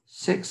at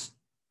 60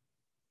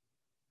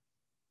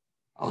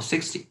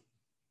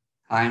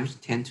 times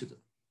 10 to the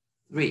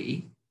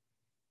 3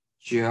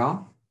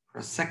 joule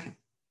per second.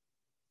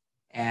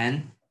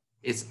 And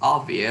it's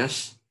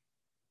obvious.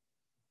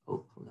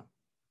 Oh, hold on.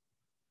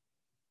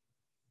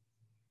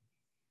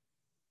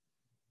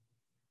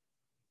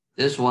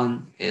 This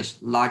one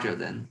is larger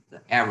than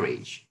the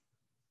average.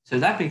 So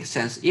that makes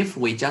sense. If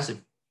we just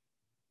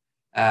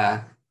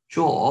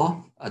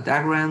draw a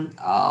diagram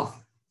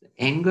of the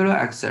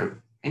angular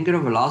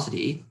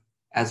velocity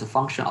as a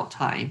function of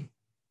time,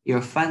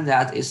 you'll find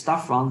that it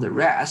starts from the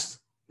rest,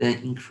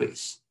 then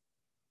increase.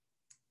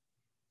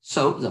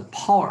 So the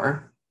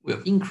power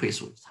will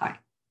increase with time.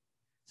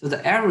 So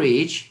the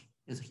average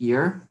is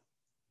here.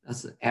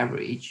 That's the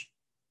average.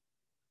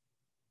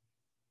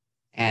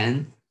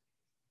 And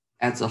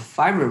at the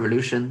 5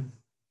 revolution,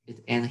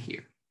 it ends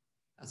here.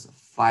 That's a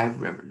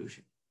 5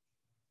 revolution.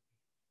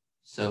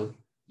 So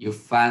you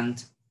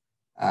find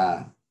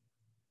the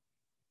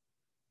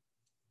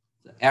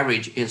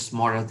average is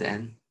smaller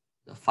than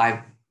the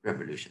 5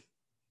 revolution.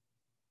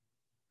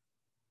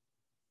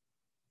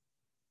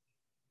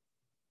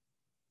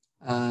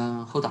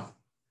 Hold on,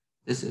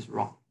 this is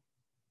wrong.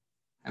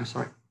 I'm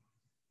sorry.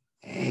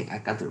 Hey, I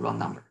got the wrong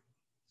number.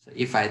 So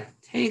if I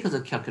take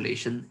the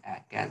calculation,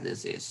 I get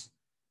this is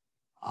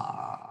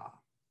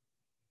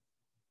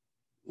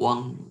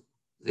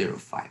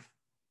 105.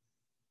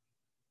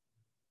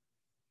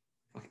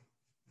 Okay,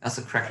 that's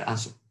the correct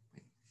answer.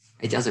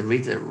 I just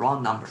read the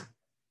wrong number.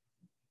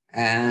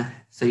 And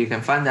so you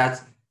can find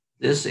that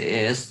this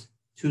is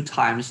 2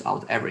 times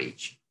our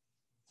average.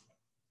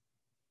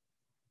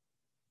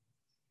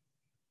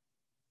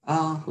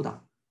 Hold on.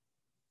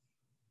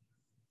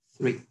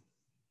 3.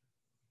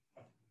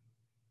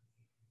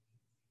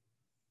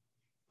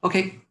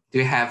 Okay, do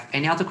you have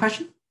any other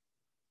question?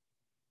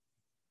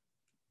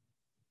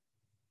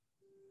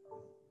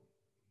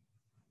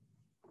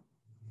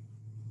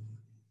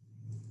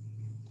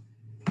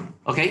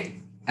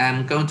 Okay,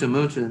 I'm going to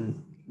move to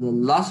the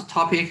last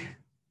topic,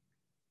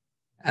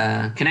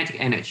 kinetic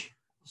energy,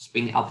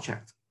 spinning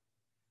object.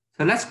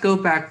 So let's go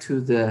back to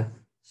the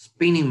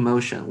spinning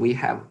motion. We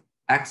have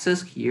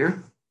axis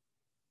here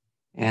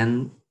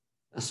and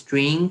a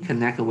string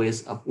connected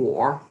with a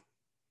ball.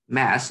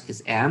 Mass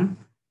is m.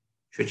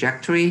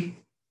 Trajectory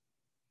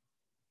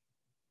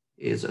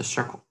is a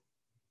circle.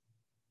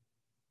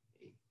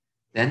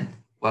 Then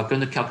we're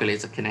going to calculate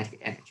the kinetic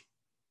energy.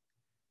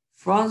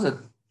 From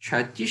the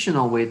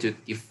traditional way to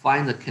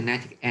define the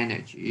kinetic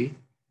energy,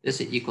 this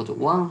is equal to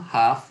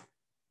 1/2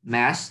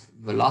 mass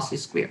velocity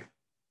squared.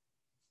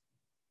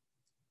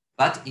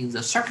 But in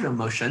the circular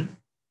motion,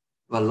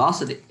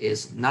 velocity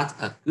is not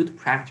a good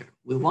parameter.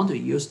 We want to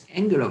use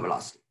angular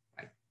velocity,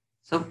 right?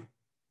 So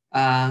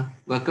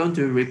we're going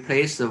to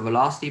replace the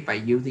velocity by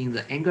using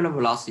the angular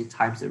velocity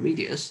times the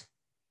radius.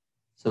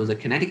 So the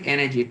kinetic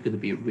energy could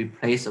be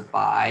replaced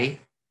by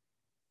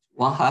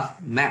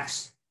 1/2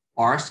 mass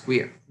r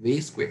squared,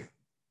 v squared,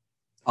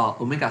 or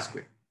omega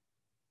squared,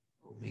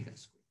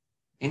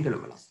 angular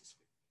velocity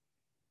squared.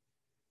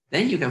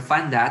 Then you can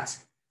find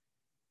that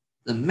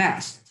the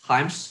mass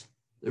times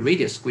the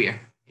radius squared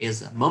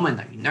is a moment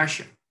of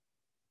inertia.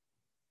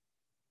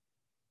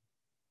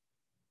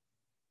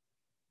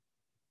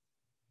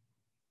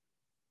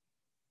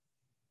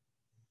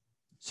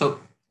 So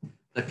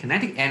the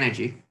kinetic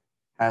energy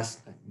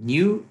has a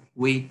new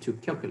way to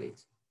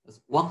calculate. That's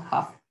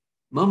 1/2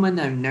 moment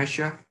of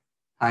inertia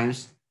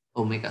times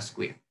omega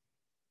squared.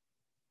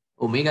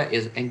 Omega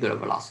is angular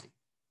velocity.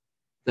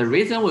 The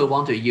reason we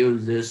want to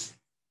use this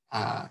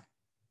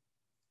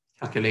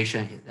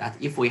calculation is that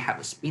if we have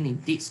a spinning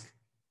disk,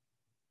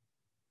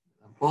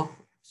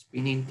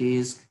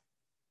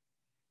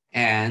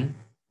 and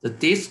the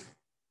disk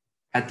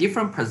at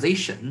different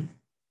position,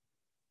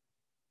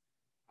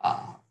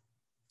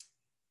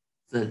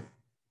 the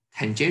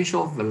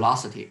tangential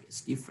velocity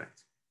is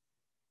different.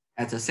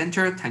 At the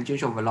center,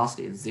 tangential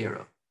velocity is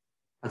 0,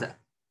 but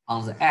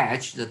on the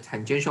edge, the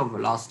tangential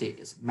velocity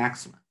is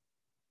maximum.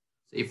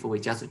 So if we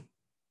just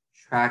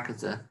track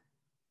the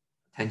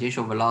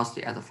tangential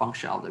velocity as a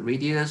function of the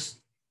radius.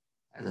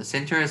 At the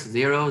center is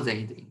 0, then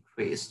it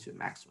increases to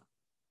maximum.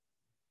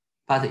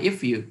 But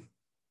if you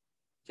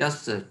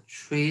just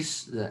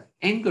trace the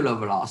angular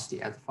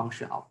velocity as a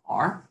function of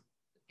r,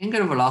 the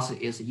angular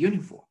velocity is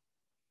uniform.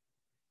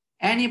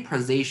 Any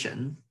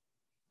position,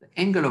 the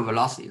angular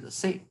velocity is the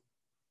same,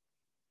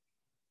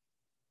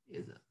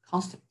 is a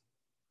constant.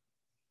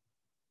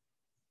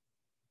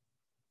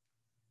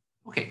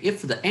 Okay,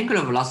 if the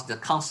angular velocity is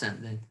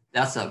constant, then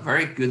that's a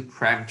very good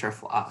parameter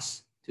for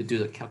us to do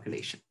the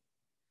calculation.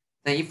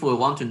 Then if we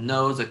want to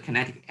know the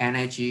kinetic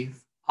energy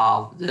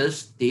of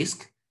this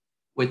disk,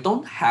 we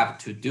don't have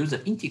to do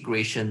the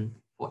integration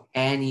for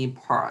any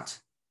part.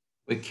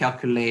 We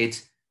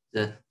calculate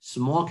the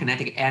small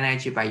kinetic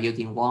energy by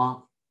using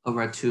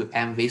 1/2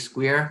 mv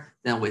squared.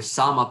 Then we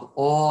sum up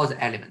all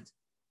the elements.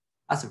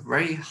 That's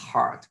very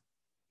hard.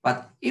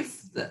 But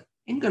if the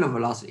angular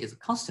velocity is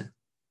constant,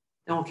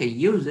 then we can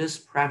use this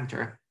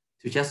parameter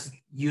to just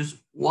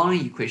use one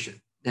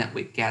equation. Then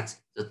we get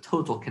the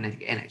total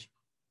kinetic energy.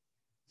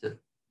 So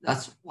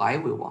that's why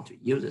we want to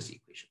use this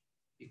equation,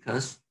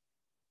 because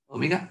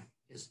omega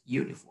is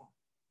uniform.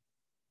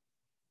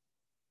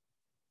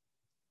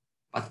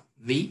 But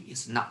V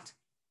is not.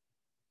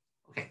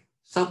 Okay,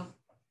 so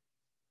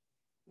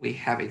we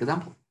have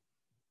example.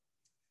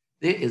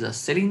 There is a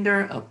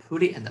cylinder, a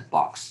pulley, and a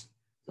box.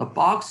 The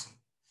box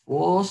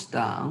falls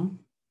down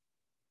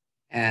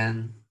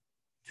and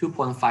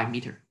 2.5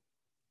 meters.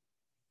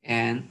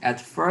 And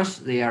at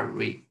first they are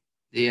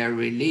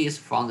released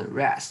from the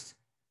rest.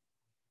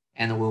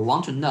 And we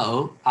want to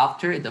know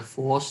after it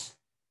falls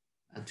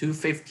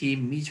 250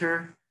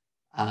 meters,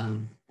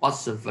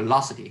 what's the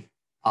velocity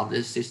of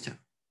this system?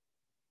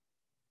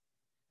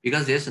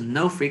 Because there's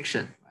no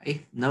friction,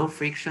 right? No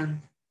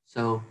friction,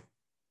 so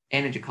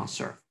energy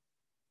conserved.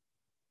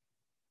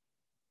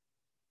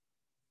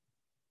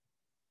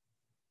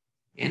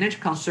 Energy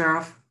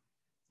conserved.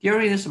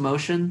 During this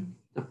motion,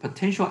 the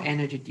potential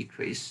energy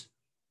decrease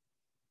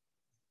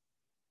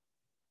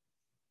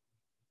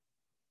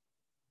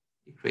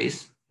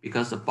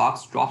because the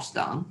box drops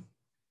down,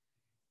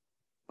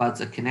 but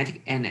the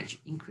kinetic energy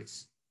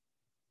increase.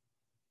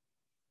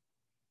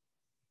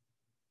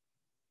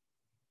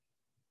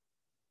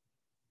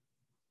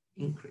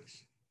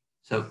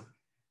 So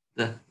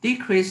the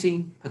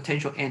decreasing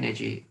potential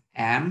energy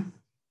M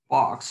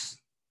box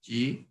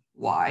G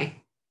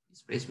Y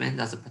displacement,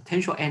 that's the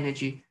potential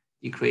energy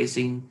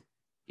decreasing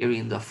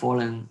during the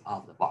falling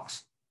of the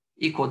box,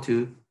 equal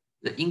to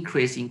the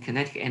increase in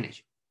kinetic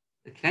energy.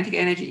 The kinetic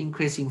energy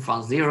increasing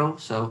from 0,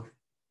 so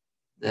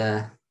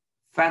the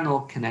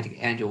final kinetic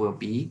energy will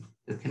be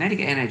the kinetic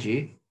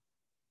energy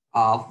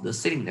of the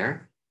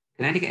cylinder,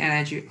 kinetic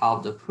energy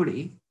of the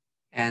pulley,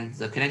 and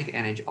the kinetic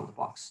energy of the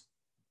box.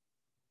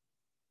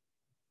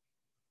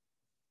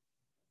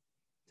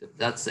 So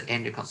that's the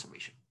energy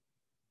conservation.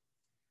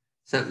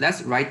 So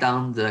let's write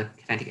down the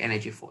kinetic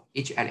energy for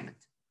each element.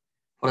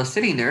 For the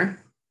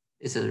cylinder,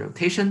 it's a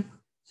rotation.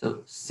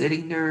 So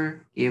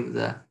cylinder give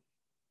the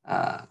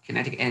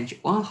kinetic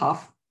energy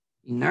 1/2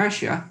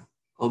 inertia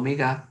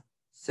omega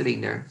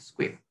cylinder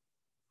square.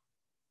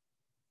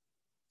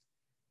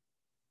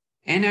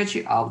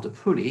 Energy of the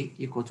pulley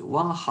equal to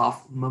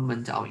 1/2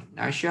 moment of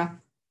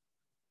inertia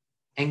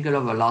angular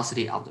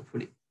velocity of the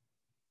pulley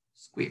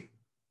square.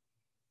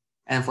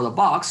 And for the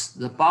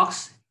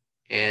box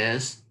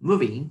is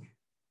moving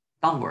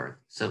downward.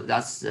 So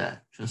that's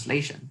the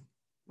translation.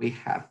 We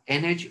have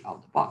energy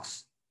of the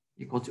box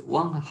equal to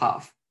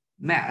 1/2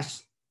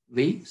 mass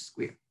V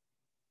squared.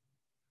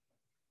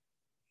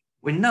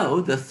 We know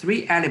the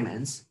three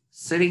elements,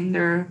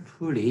 cylinder,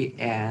 pulley,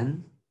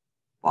 and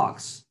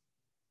box,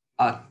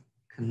 are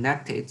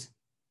connected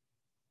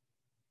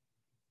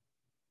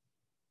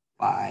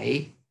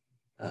by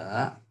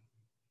a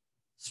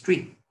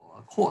string or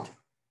a cord.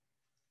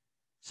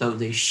 So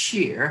they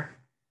share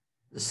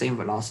the same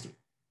velocity.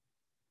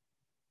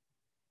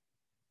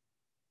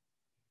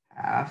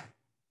 Have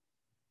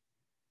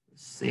the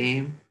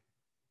same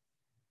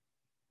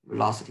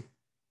velocity.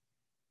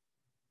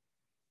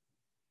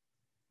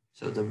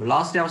 So the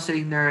velocity of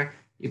cylinder,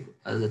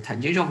 the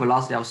tangential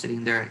velocity of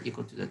cylinder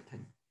equal to the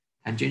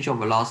tangential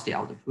velocity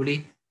of the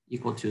pulley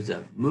equal to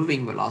the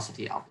moving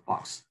velocity of the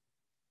box.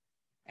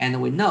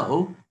 And we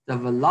know the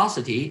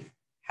velocity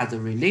has a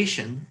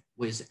relation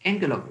with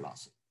angular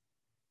velocity.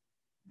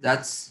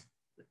 That's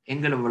the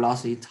angular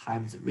velocity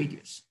times the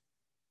radius.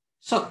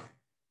 So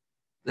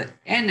the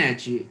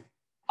energy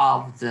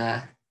of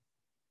the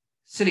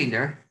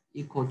cylinder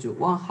equal to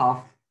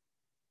 1/2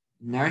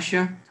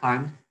 inertia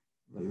times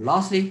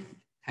velocity,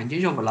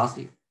 tangential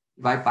velocity,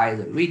 divided by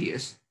the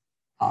radius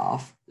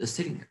of the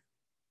cylinder.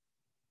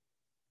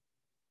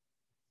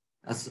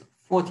 That's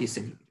 40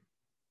 centimeters.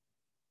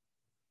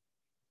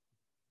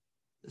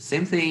 The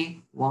same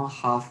thing,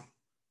 1/2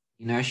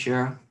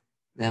 inertia,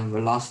 then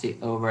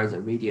velocity over the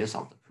radius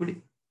of the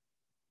pulley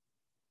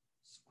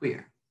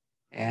square.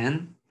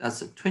 And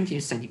that's 20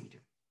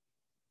 centimeters.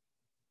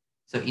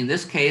 So in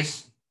this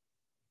case,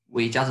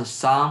 we just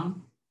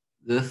sum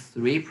the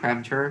three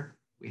parameters.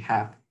 We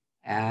have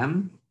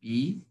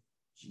mBgy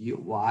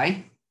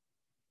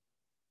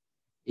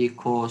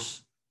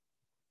equals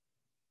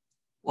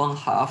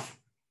 1/2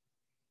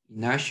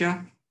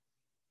 inertia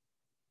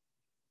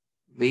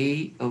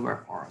v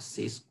over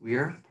rc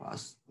squared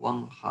plus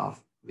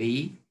 1/2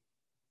 v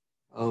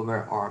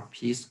over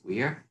rp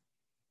squared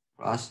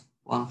plus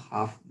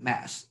 1/2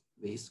 mass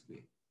v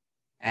squared.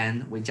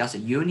 And we just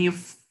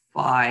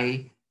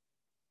unify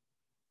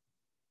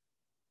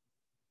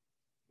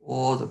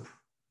all the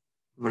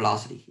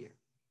velocity here.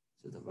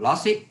 So the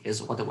velocity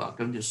is what we are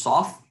going to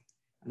solve.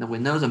 And we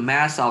know the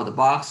mass of the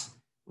box.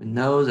 We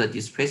know the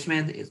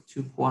displacement is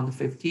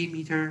 2.50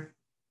 meter.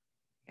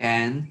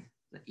 And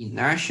the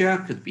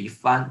inertia could be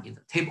found in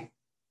the table.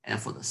 And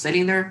for the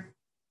cylinder,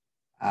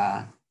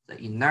 the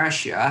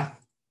inertia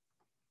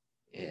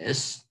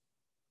is,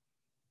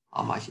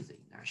 how much is the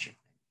inertia?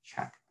 Let me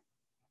check.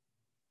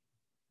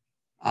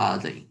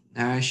 The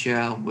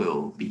inertia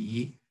will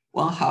be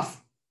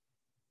 1/2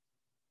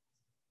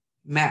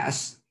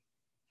 mass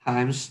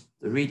times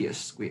the radius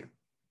squared.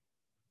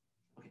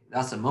 Okay,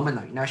 that's the moment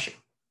of inertia.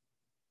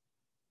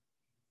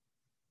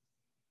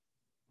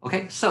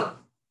 Okay, so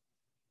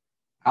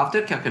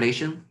after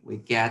calculation, we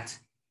get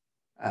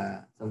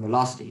the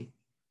velocity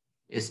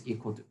is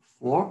equal to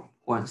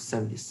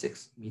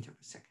 4.76 meters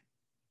per second.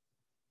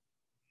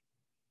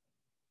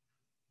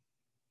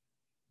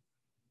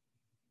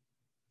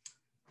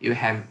 Do you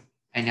have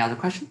any other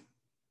question?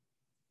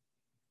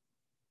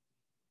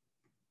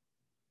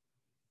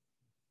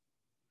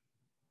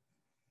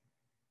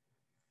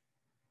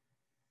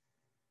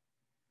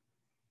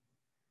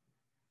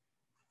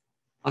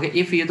 Okay,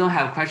 if you don't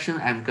have a question,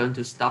 I'm going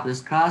to stop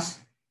this class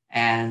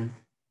and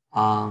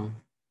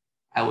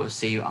I will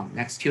see you on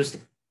next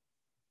Tuesday.